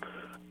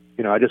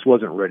 I just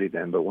wasn't ready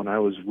then, but when I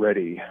was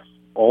ready,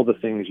 all the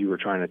things you were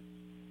trying to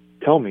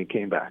tell me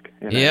came back,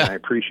 and I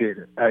appreciate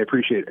it. I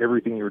appreciate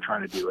everything you were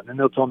trying to do." And then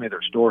they'll tell me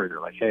their story. They're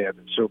like, "Hey, I've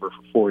been sober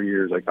for 4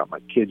 years. I got my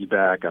kids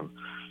back. I'm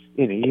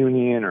in a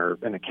union or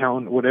an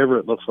accountant, whatever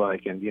it looks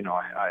like. And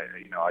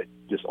I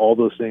just all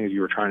those things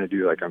you were trying to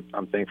do, like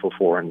I'm thankful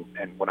for. And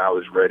when I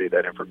was ready,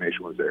 that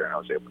information was there, and I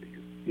was able to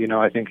use it.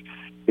 I think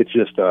it's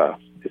just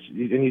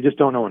and you just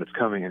don't know when it's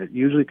coming, and it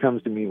usually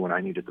comes to me when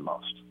I need it the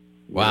most."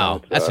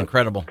 Wow, that's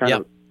incredible.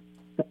 Kind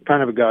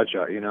of a God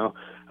shot,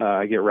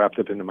 I get wrapped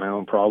up into my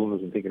own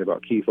problems and thinking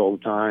about Keith all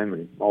the time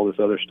and all this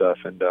other stuff.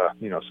 And,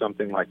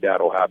 something like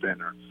that will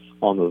happen or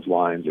on those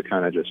lines. It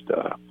kind of just,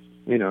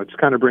 it's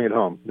kind of bring it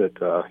home that,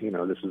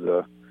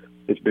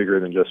 it's bigger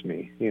than just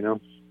me,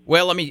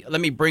 Well,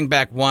 let me bring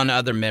back one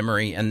other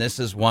memory, and this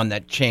is one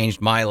that changed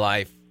my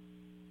life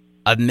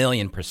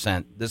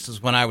 1,000,000%. This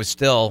is when I was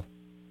still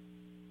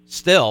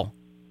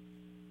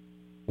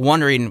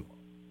wondering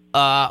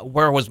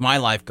where was my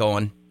life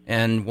going,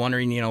 and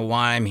wondering,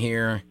 why I'm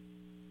here.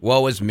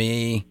 Woe is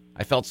me.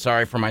 I felt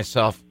sorry for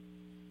myself.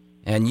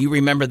 And you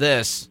remember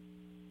this,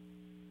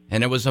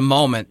 and it was a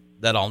moment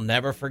that I'll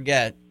never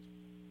forget.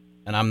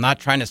 And I'm not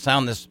trying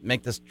to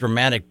make this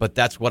dramatic, but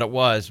that's what it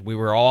was. We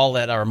were all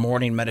at our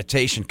morning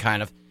meditation,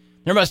 kind of.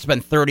 There must have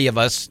been 30 of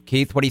us.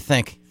 Keith, what do you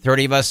think?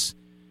 30 of us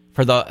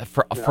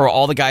for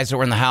all the guys that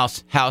were in the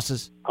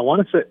houses? I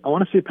want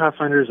to say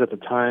Pathfinders at the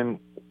time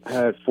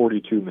had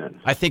 42 men.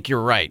 I think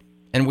you're right.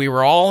 And we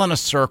were all in a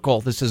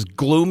circle. This is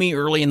gloomy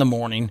early in the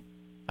morning.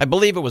 I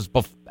believe it was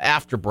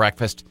after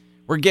breakfast.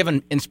 We're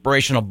given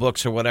inspirational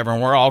books or whatever,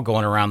 and we're all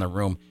going around the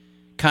room,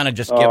 kind of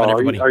just giving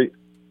everybody.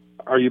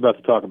 Are you about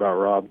to talk about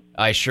Rob?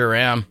 I sure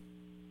am.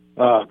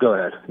 Go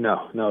ahead.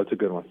 No, it's a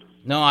good one.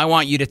 No, I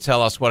want you to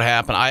tell us what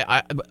happened.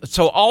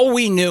 So all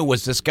we knew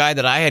was this guy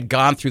that I had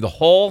gone through the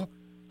whole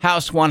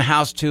house 1,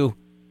 house 2,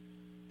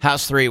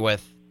 house 3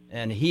 with.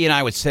 And he and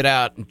I would sit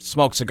out and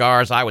smoke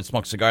cigars. I would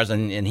smoke cigars,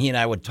 and he and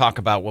I would talk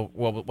about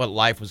what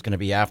life was going to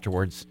be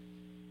afterwards.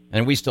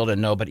 And we still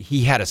didn't know, but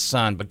he had a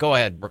son. But go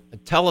ahead,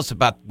 tell us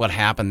about what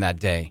happened that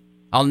day.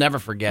 I'll never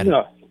forget it.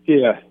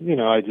 Yeah,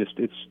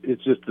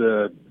 it's just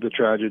the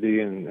tragedy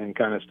and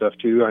kind of stuff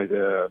too. I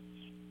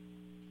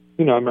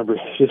remember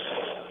just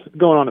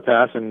going on the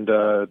path, and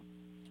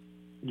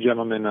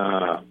gentleman,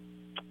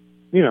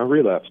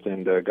 relapsed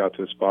and got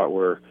to a spot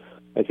where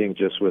I think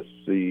just with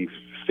the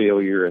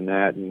failure and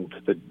that and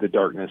the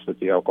darkness that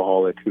the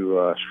alcoholic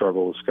who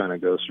struggles kind of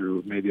goes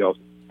through, maybe the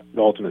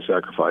ultimate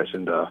sacrifice.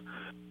 And,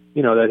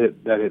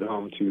 that hit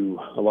home to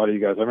a lot of you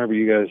guys. I remember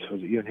you guys,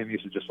 was it you and him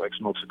used to just like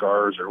smoke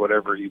cigars or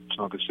whatever, you'd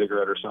smoke a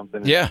cigarette or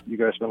something. Yeah. You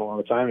guys spent a lot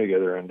of time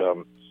together. And,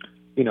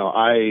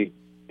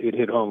 it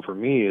hit home for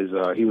me is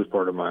he was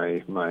part of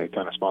my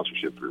kind of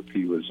sponsorship group.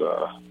 He was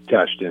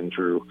attached in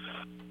through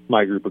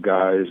my group of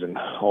guys and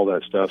all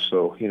that stuff.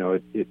 So,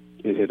 it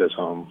hit us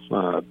home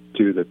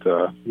too that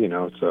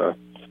it's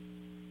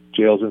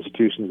jails,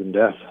 institutions, and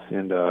death,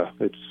 and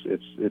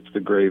it's the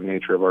grave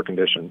nature of our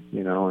condition,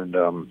 it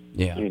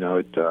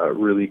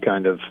really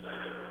kind of,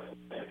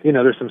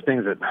 there's some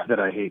things that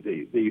I hate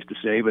that they used to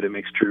say, but it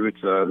makes true.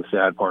 It's the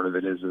sad part of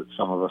it is that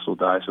some of us will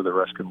die so the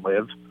rest can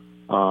live.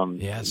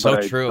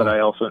 True. But I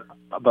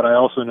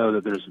also know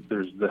that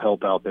there's the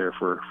help out there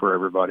for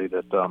everybody,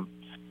 that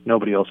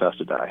nobody else has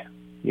to die.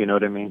 You know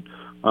what I mean?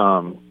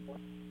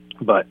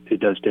 But it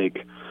does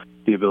take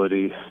the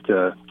ability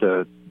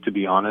to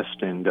be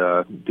honest and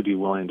to be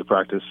willing to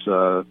practice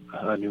a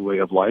new way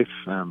of life.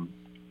 And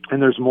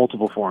there's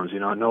multiple forms.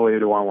 No way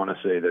do I want to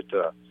say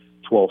that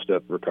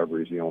 12-step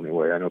recovery is the only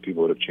way. I know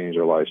people that have changed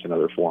their lives in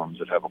other forms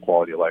that have a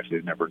quality of life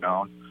they've never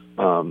known.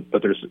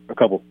 But there's a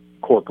couple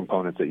core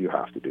components that you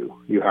have to do.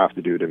 You have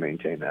to do to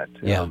maintain that.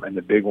 Yeah. And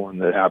the big one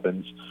that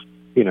happens,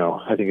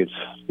 I think it's,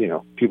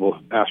 people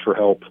ask for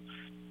help.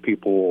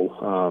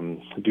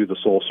 People do the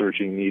soul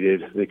searching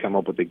needed. They come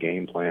up with a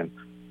game plan,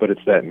 but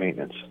it's that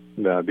maintenance,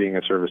 being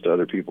of service to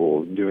other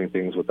people, doing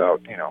things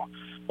without,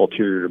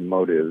 ulterior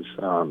motives,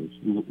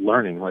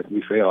 learning like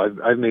we fail.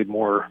 I've made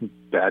more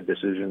bad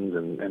decisions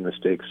and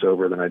mistakes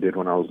sober than I did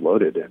when I was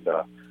loaded. And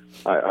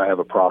I have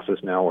a process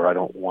now where I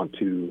don't want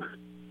to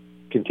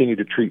continue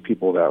to treat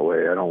people that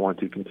way. I don't want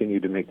to continue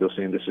to make those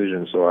same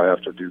decisions. So I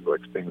have to do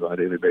like things on a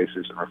daily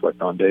basis and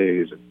reflect on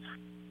days and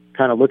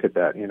kind of look at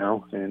that,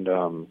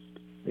 and,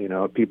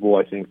 people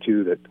I think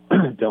too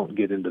that don't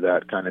get into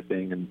that kind of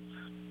thing and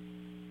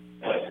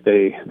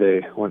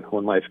they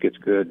when life gets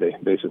good, they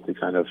basically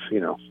kind of,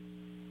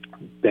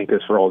 thank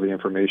us for all the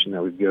information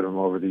that we've given them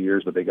over the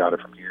years, but they got it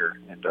from here.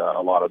 And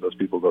a lot of those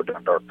people go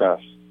down dark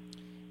paths.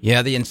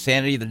 Yeah, the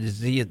insanity of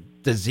the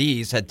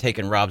disease had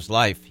taken Rob's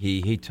life.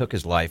 He took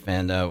his life.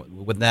 And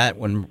with that,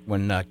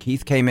 when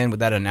Keith came in with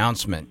that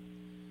announcement,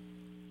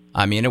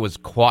 I mean, it was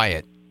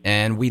quiet.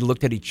 And we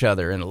looked at each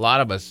other, and a lot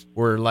of us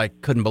were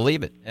like, couldn't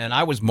believe it. And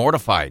I was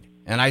mortified.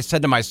 And I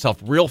said to myself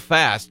real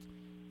fast,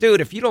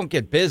 dude, if you don't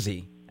get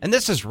busy, and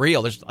this is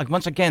real, there's like,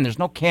 once again, there's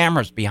no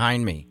cameras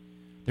behind me.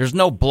 There's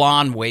no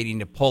blonde waiting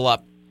to pull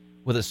up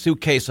with a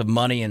suitcase of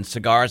money and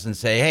cigars and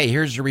say, hey,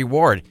 here's your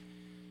reward.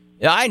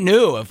 I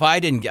knew if I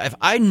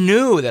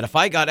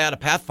got out of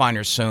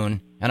Pathfinder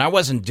soon and I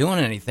wasn't doing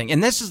anything,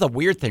 and this is the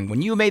weird thing,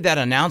 when you made that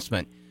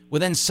announcement,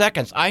 within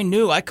seconds, I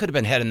knew I could have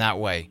been heading that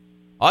way.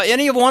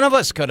 Any of one of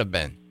us could have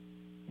been.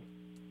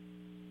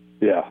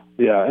 Yeah.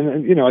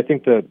 And I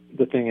think the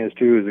thing is,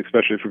 too, is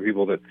especially for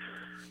people that,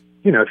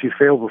 if you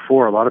fail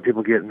before, a lot of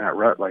people get in that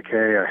rut like,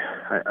 hey,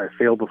 I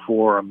failed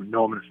before, I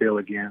know I'm going to fail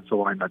again, so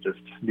why not just,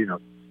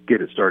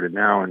 get it started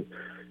now? And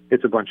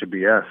it's a bunch of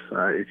BS.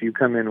 If you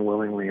come in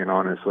willingly and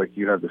honest, like,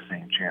 you have the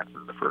same chance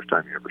as the first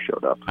time you ever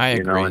showed up. I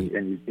agree.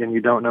 And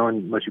you don't know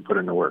unless you put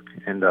in the work.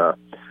 And,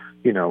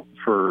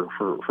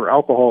 for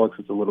alcoholics,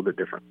 it's a little bit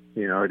different.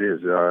 It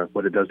is,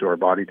 what it does to our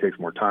body takes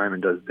more time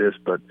and does this,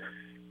 but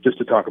just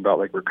to talk about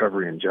like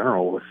recovery in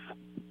general with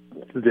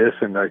this,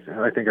 and I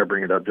think I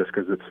bring it up just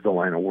because it's the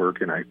line of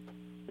work and I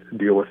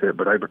deal with it,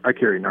 but I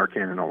carry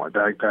Narcan in all my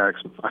backpacks.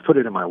 I put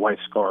it in my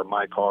wife's car,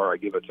 my car. I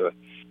give it to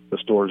the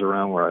stores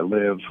around where I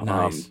live.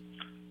 Nice.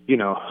 I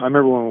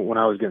remember when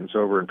I was getting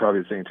sober, and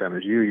probably the same time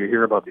as you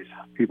hear about these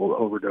people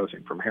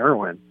overdosing from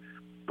heroin,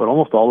 but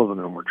almost all of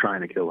them were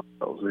trying to kill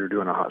themselves. They were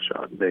doing a hot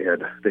shot. They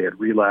had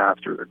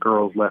relapsed, or their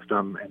girls left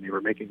them, and they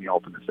were making the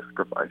ultimate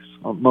sacrifice,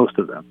 most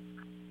of them.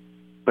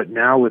 But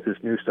now with this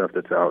new stuff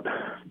that's out,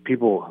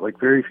 people, like,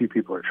 very few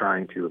people are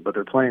trying to, but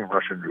they're playing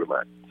Russian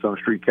roulette. Some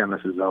street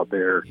chemist is out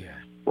there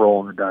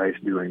rolling the dice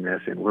doing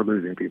this, and we're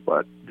losing people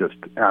at just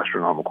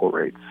astronomical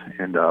rates.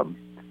 And,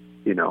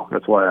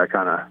 that's why I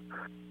kind of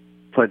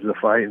pledge the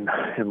fight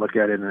and look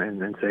at it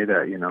and say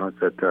that, it's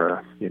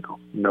that,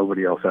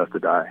 nobody else has to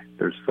die.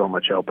 There's so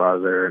much help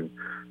out there, and,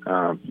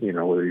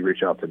 whether you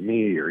reach out to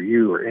me or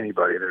you or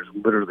anybody, there's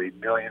literally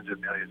millions and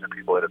millions of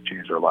people that have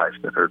changed their lives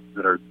that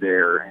are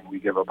there, and we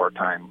give up our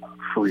time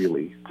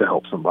freely to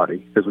help somebody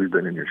because we've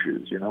been in your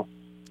shoes,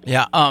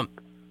 Yeah.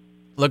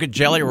 Look at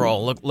Jelly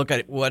Roll. Look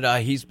at what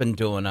he's been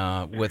doing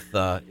with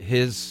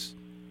his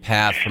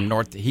path from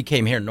North. He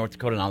came here in North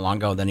Dakota not long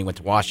ago. Then he went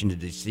to Washington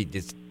D.C.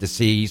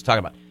 He's talking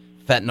about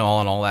fentanyl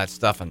and all that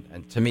stuff,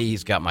 and to me,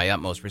 he's got my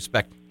utmost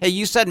respect. Hey,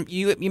 you said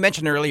you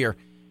mentioned earlier.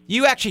 Do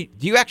you actually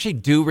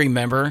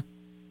remember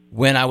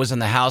when I was in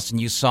the house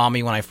and you saw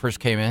me when I first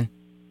came in?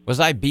 Was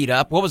I beat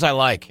up? What was I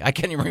like? I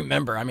can't even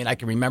remember. I mean, I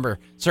can remember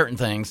certain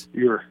things.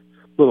 You were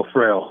a little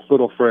frail.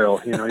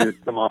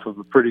 You'd come off of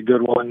a pretty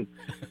good one.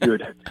 And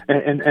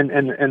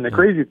the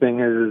crazy thing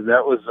is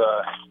that was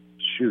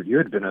you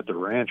had been at the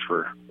ranch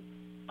for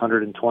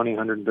 120,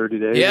 130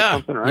 days or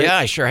something, right? Yeah,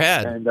 I sure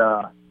had. And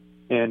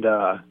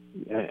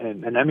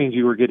that means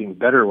you were getting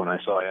better when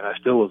I saw you, and I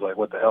still was like,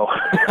 what the hell?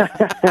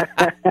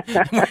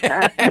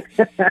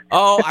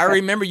 Oh, I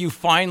remember you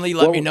finally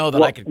let me know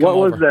that I could come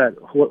over. What was that?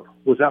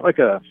 Was that like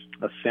a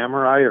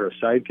Samurai or a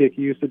Sidekick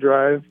you used to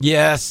drive?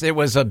 Yes, it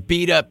was a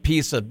beat-up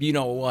piece of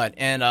you-know-what.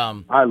 And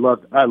I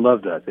loved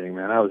that thing,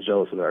 man. I was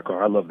jealous of that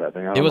car. I loved that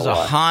thing. It was a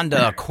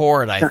Honda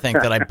Accord, I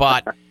think, that I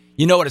bought.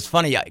 You know what is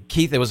funny,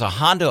 Keith? It was a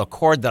Honda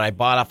Accord that I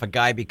bought off a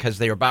guy because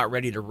they were about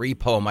ready to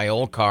repo my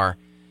old car.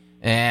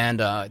 And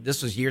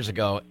this was years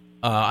ago,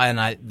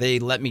 and they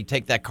let me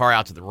take that car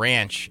out to the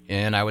ranch,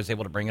 and I was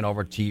able to bring it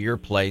over to your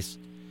place.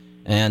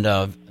 And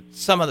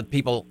some of the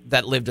people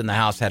that lived in the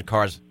house had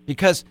cars,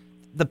 because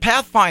the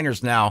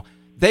Pathfinders now,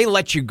 they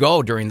let you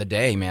go during the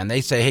day, man.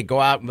 They say, hey,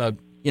 go out, when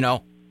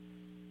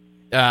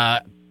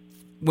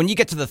you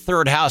get to the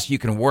third house, you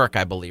can work,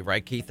 I believe,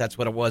 right, Keith? That's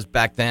what it was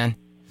back then?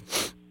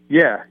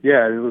 Yeah,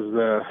 it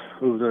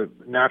was a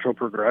natural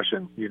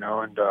progression,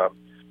 and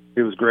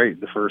it was great.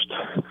 The first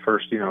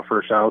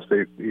house,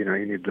 you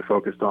needed to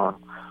focus on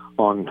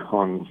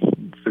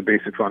the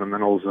basic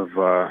fundamentals of,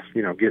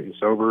 getting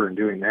sober and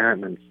doing that.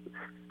 And then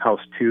house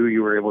 2,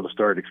 you were able to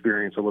start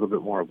experience a little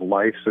bit more of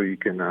life, so you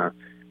can,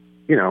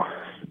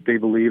 they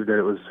believed that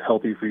it was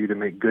healthy for you to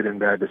make good and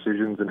bad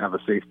decisions and have a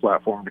safe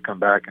platform to come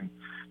back and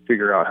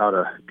figure out how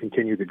to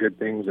continue the good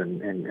things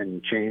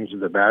and change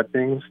the bad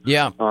things.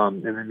 Yeah.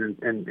 And then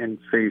in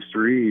phase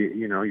 3,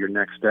 your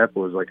next step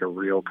was like a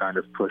real kind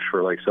of push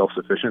for like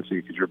self-sufficiency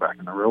because you're back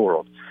in the real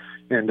world.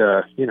 And,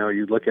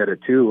 you look at it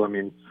too. I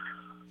mean,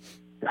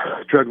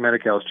 drug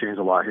Medi-Cal's changed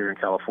a lot here in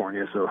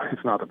California, so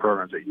it's not the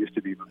programs it used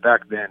to be. But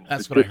back then,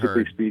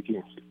 statistically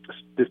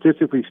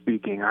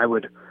speaking,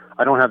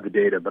 I don't have the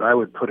data, but I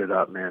would put it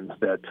up, man,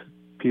 that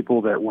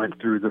people that went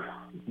through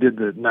did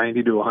the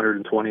 90 to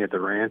 120 at the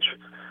ranch,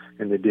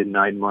 and they did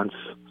 9 months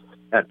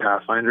at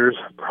Pathfinders,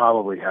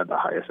 probably had the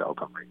highest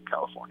outcome rate in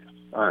California.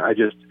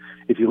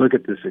 if you look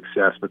at the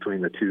success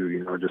between the two,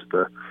 you know, just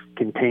the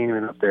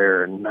containment up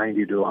there in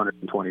 90 to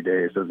 120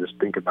 days, so just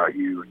think about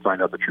you and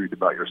find out the truth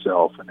about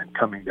yourself, and then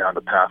coming down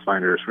to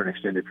Pathfinders for an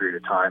extended period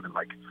of time and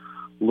like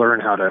learn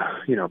how to,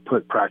 you know,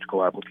 put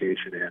practical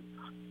application in,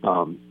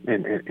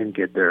 and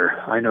get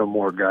there. I know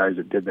more guys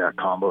that did that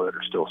combo that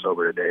are still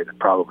sober today than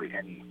probably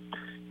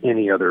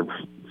any other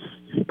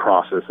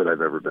process that I've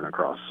ever been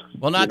across.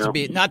 Well, not to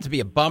be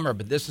a bummer,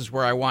 but this is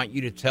where I want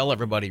you to tell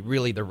everybody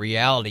really the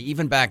reality.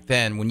 Even back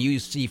then, when you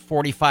see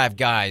 45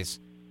 guys,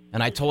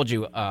 and I told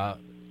you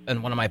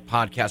in one of my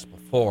podcasts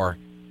before,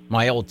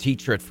 my old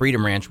teacher at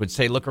Freedom Ranch would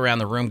say, look around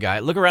the room,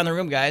 guys. Look around the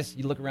room, guys.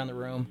 You look around the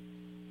room.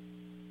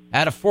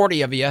 Out of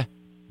 40 of you,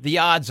 the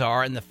odds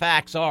are, and the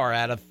facts are,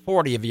 out of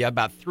 40 of you,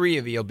 about 3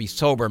 of you will be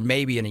sober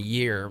maybe in a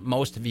year.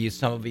 Most of you,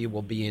 some of you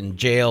will be in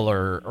jail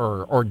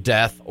or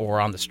death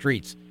or on the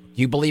streets.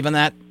 Do you believe in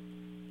that?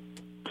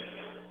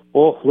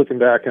 Well, looking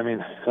back, I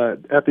mean,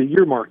 at the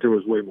year mark, there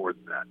was way more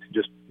than that,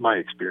 just my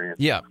experience.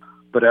 Yeah.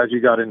 But as you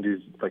got into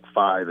like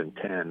 5 and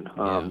 10,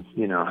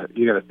 you know,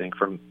 you got to think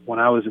from when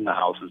I was in the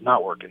houses,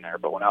 not working there,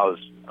 but when I was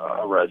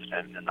a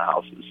resident in the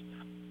houses,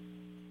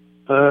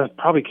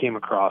 probably came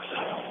across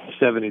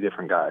 70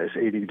 different guys,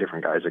 80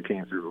 different guys that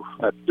came through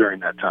during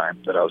that time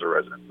that I was a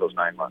resident, those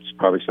 9 months.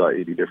 Probably saw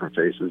 80 different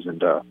faces.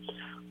 And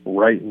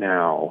right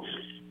now,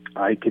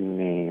 I can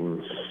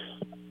name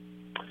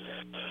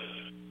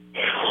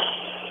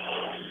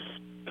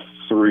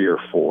 3 or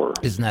 4.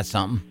 Isn't that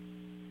something?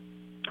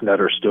 That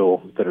are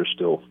still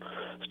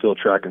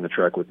tracking the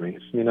trek with me,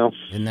 you know?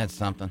 Isn't that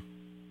something?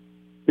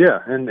 Yeah,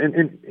 and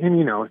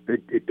you know,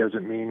 it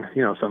doesn't mean,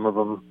 you know, some of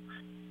them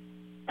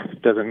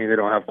doesn't mean they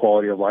don't have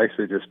quality of life.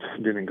 They just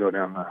didn't go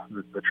down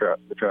the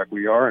track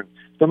we are, and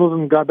some of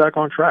them got back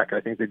on track. I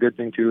think the good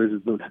thing too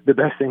is the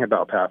best thing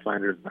about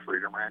Pathfinders and the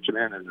Freedom Ranch,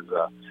 man,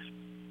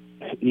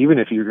 is even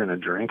if you're going to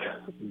drink,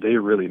 they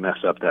really mess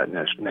up that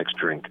next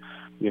drink.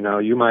 You know,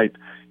 you might.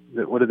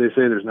 What do they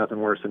say? There's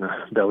nothing worse than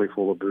a belly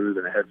full of booze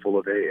and a head full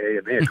of AA,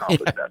 and they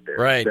accomplished that there.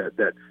 Right.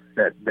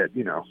 That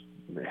you know.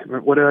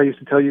 What did I used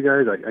to tell you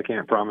guys? I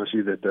can't promise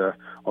you that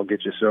I'll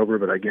get you sober,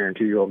 but I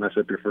guarantee you I'll mess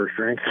up your first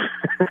drink.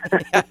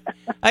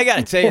 I got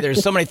to tell you,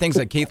 there's so many things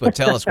that Keith would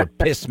tell us would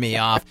piss me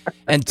off.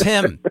 And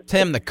Tim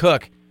the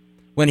cook,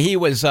 when he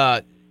was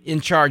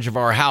in charge of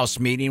our house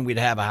meeting, we'd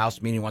have a house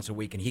meeting once a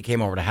week, and he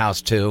came over to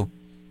house 2,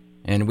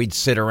 and we'd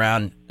sit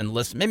around and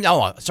listen.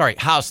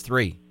 House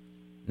 3.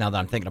 Now that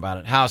I'm thinking about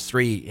it, house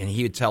 3, and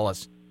he would tell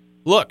us,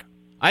 look,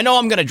 I know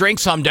I'm going to drink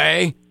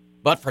someday,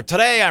 but for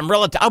today,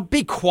 I'll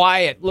be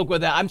quiet. Look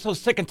with that. I'm so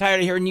sick and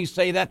tired of hearing you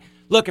say that.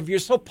 Look, if you're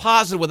so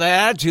positive with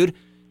that attitude,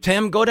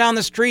 Tim, go down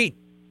the street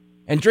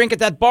and drink at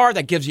that bar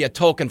that gives you a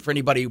token for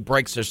anybody who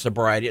breaks their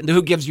sobriety, and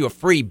who gives you a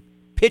free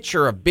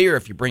pitcher of beer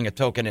if you bring a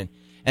token in.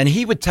 And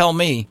he would tell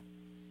me,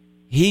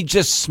 he'd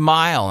just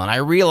smile, and I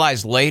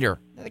realized later,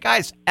 the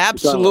guy's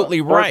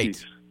absolutely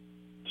right.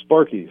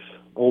 Sparky's.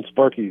 Old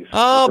Sparky's.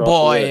 Oh,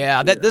 boy,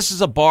 yeah. This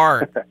is a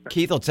bar.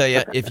 Keith will tell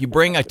you, if you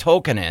bring a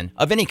token in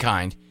of any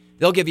kind,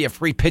 they'll give you a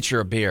free pitcher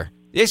of beer.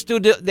 They still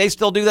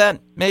do that,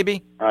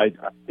 maybe?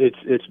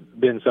 It's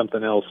been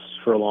something else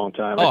for a long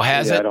time. Oh,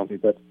 has it? I don't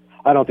think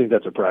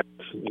that's a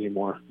practice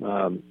anymore.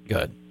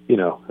 Good. You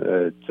know,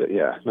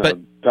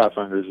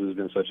 Pathfinders has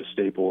been such a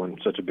staple and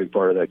such a big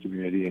part of that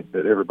community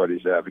that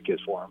everybody's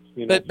advocates for them.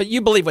 You know? But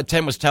you believe what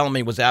Tim was telling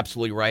me was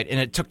absolutely right,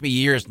 and it took me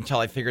years until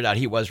I figured out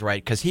he was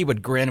right, because he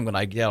would grin when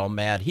I get all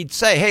mad. He'd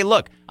say, hey,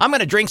 look, I'm going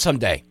to drink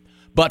someday.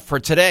 But for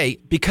today,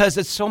 because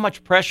it's so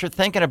much pressure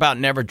thinking about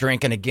never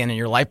drinking again in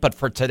your life, but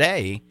for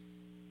today,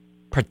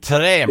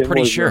 I'm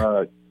pretty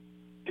sure.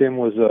 Tim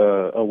was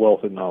a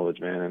wealth of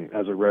knowledge, man, and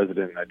as a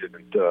resident, I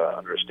didn't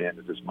understand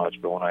it as much.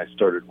 But when I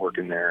started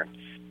working there,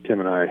 Tim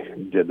and I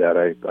did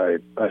that.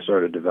 I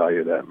started to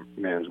value that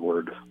man's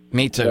word.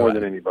 Me too. More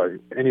than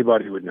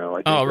anybody would know.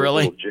 I think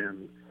really? Little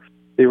gems.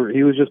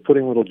 He was just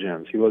putting little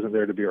gems. He wasn't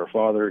there to be our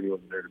father. He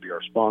wasn't there to be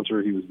our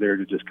sponsor. He was there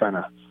to just kind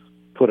of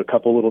put a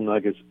couple little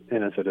nuggets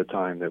in us at a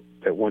time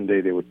that one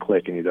day they would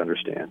click and he'd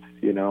understand,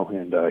 you know.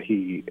 And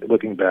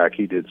looking back,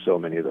 he did so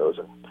many of those.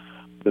 And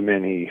the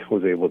men he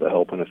was able to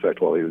help and affect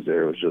while he was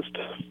there was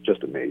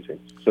just amazing.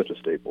 Such a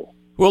staple.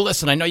 Well,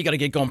 listen, I know you got to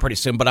get going pretty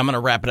soon, but I'm going to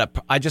wrap it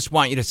up. I just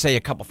want you to say a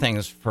couple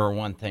things for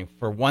one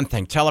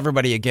thing. Tell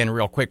everybody again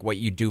real quick what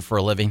you do for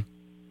a living.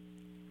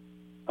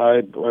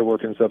 I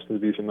work in substance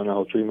abuse and mental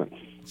health treatment.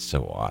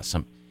 So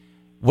awesome.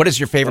 What is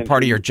your favorite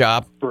part of your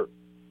job?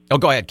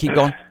 Go ahead. Keep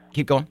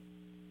going.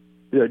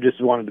 Yeah,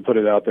 just wanted to put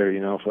it out there, you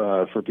know,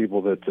 for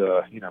people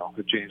that, you know,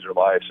 who change their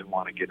lives and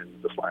want to get into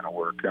this line of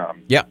work.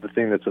 The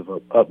thing that's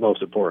of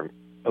utmost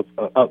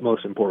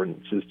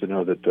importance is to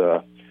know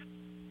that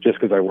just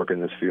because I work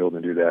in this field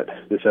and do that,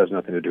 this has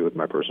nothing to do with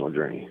my personal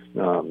journey.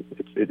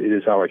 It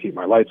is how I keep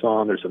my lights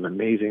on. There's some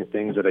amazing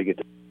things that I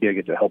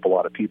get to help a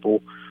lot of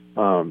people,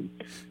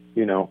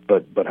 you know,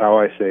 but how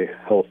I stay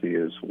healthy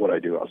is what I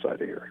do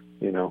outside of here,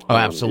 you know. Oh,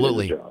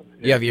 absolutely.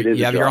 You have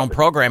your own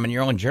program and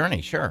your own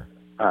journey, sure.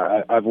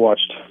 I've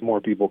watched more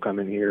people come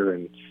in here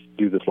and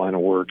do this line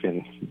of work,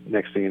 and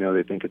next thing you know,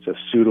 they think it's a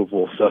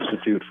suitable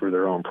substitute for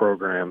their own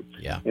program.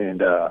 Yeah. And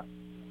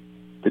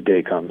the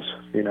day comes,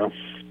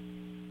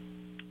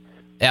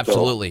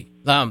 Absolutely.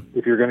 So,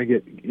 if you're going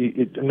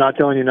to I'm not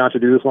telling you not to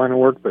do this line of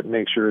work, but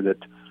make sure that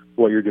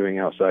what you're doing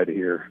outside of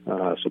here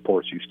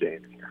supports you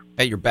staying in here.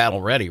 Hey, you're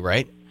battle ready,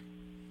 right?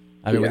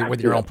 I mean,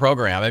 with your own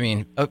program. I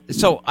mean,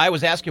 so I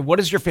was asking, what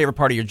is your favorite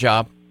part of your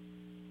job?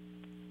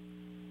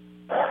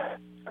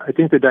 I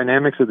think the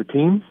dynamics of the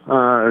team.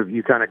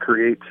 You kind of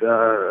create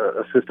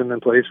a system in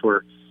place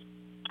where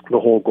the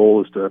whole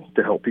goal is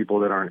to help people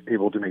that aren't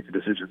able to make the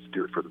decisions to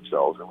do it for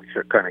themselves, and we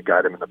kind of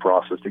guide them in the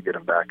process to get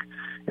them back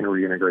and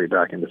reintegrate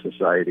back into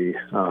society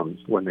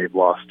when they've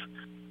lost,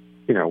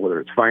 whether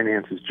it's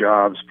finances,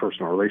 jobs,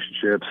 personal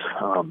relationships,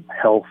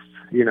 health,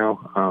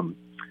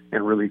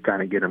 and really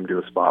kind of get them to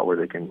a spot where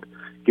they can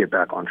get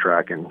back on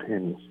track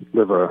and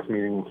live a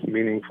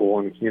meaningful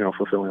and,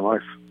 fulfilling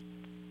life.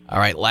 All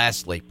right,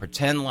 lastly,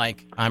 pretend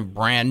like I'm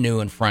brand new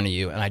in front of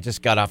you and I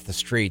just got off the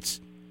streets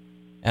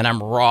and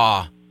I'm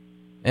raw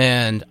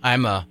and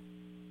I'm a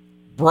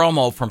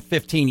Bromo from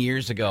 15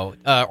 years ago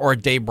or a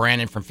Dave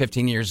Brandon from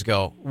 15 years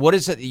ago. What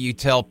is it that you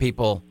tell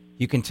people,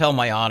 you can tell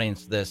my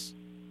audience this,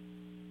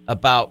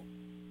 about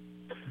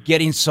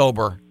getting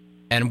sober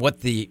and what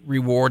the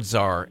rewards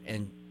are,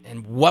 and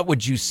what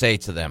would you say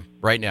to them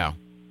right now?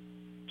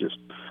 Just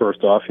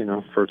first off,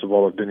 first of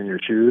all, I've been in your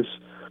shoes.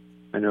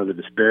 I know the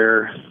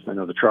despair. I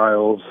know the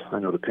trials. I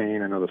know the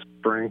pain. I know the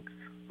suffering.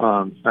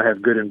 I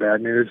have good and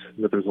bad news,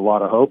 but there's a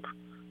lot of hope.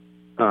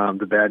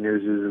 The bad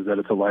news is that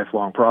it's a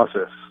lifelong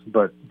process.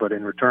 But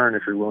in return,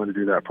 if you're willing to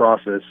do that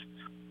process,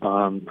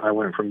 I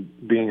went from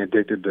being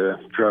addicted to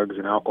drugs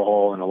and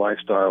alcohol and a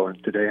lifestyle,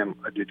 and today I'm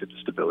addicted to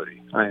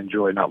stability. I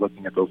enjoy not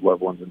looking at those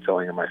loved ones and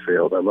telling them I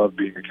failed. I love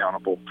being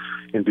accountable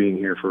and being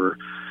here for,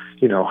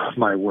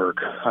 my work.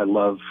 I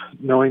love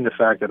knowing the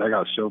fact that I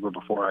got sober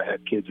before I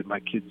had kids, and my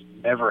kids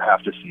never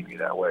have to see me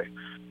that way.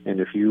 And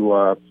if you,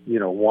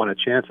 want a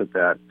chance at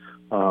that,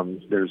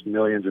 there's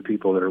millions of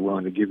people that are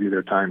willing to give you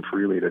their time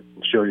freely to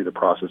show you the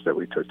process that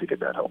we took to get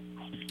that help.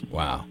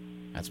 Wow.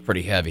 That's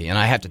pretty heavy. And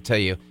I have to tell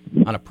you,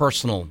 on a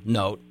personal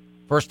note,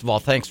 first of all,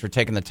 thanks for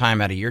taking the time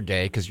out of your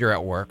day because you're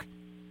at work.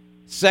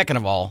 Second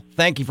of all,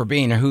 thank you for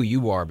being who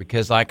you are,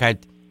 because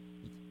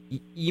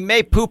you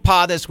may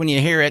poo-pah this when you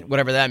hear it,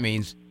 whatever that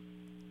means,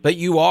 but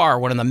you are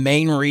one of the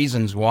main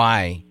reasons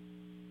why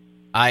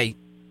I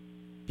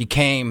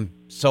became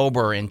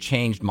sober and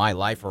changed my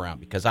life around,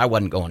 because I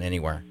wasn't going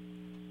anywhere.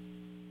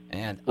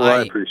 And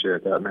I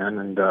appreciate that, man.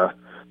 And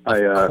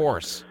of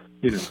course.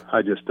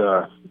 I just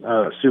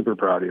super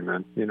proud of you,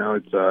 man.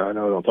 It's I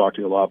know I don't talk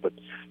to you a lot, but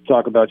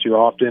talk about you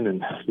often,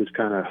 and just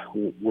kind of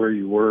where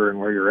you were and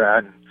where you're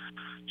at, and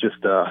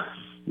just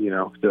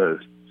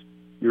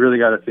you really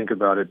got to think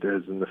about it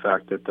as in the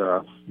fact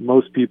that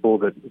most people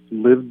that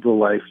lived the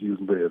life you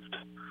lived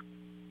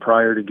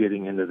prior to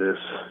getting into this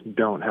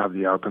don't have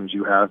the outcomes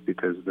you have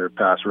because they're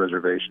past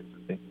reservations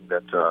and thinking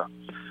that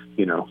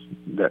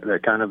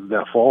that kind of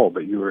that fall,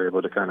 but you were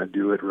able to kind of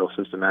do it real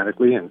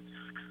systematically. And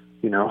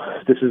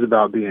this is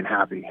about being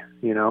happy,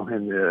 and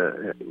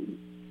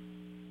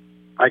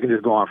I can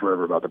just go on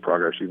forever about the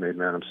progress you made,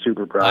 man. I'm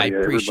super proud of you.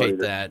 I appreciate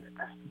that.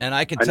 And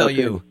I can tell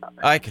you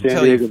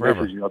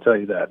forever. I'll tell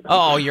you that.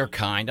 Oh, you're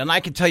kind. And I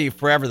can tell you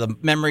forever the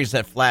memories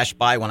that flash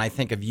by when I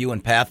think of you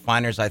and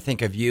Pathfinders. I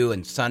think of you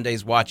and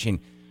Sundays watching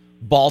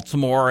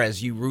Baltimore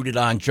as you rooted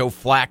on Joe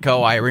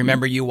Flacco. I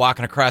remember you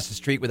walking across the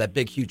street with that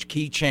big, huge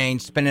keychain,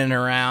 spinning it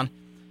around.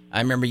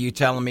 I remember you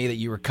telling me that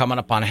you were coming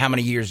up on how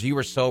many years you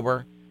were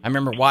sober. I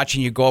remember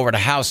watching you go over to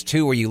House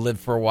 2 where you lived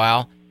for a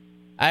while.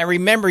 I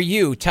remember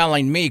you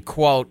telling me,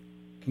 quote,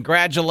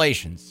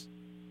 "Congratulations.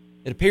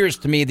 It appears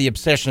to me the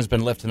obsession has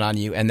been lifted on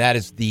you, and that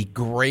is the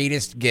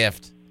greatest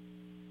gift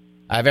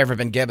I've ever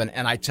been given."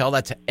 And I tell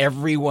that to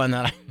everyone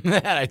that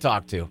I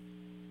talk to.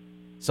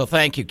 So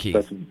thank you,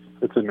 Keith.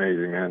 That's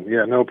amazing, man.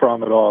 Yeah, no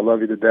problem at all. I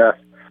love you to death.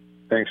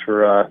 Thanks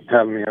for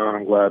having me on.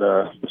 I'm glad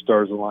the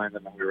stars aligned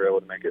and we were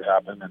able to make it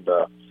happen. And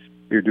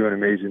you're doing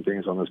amazing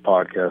things on this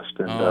podcast.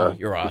 And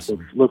you're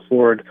awesome. Look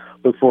forward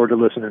to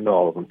listening to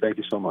all of them. Thank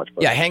you so much,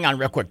 buddy. Yeah, hang on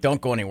real quick. Don't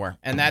go anywhere.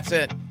 And that's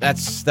it.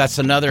 That's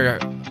another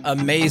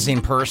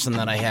amazing person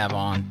that I have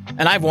on.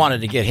 And I've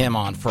wanted to get him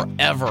on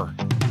forever.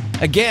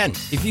 Again,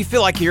 if you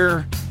feel like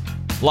your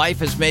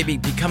life is maybe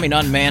becoming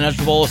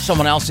unmanageable,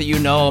 someone else that you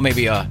know,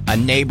 maybe a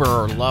neighbor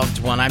or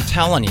loved one, I'm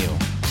telling you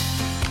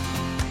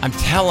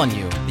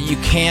that you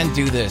can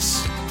do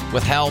this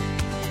with help.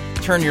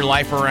 Turn your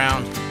life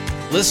around.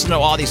 Listen to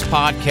all these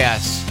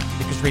podcasts,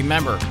 because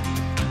remember,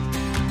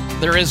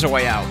 there is a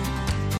way out.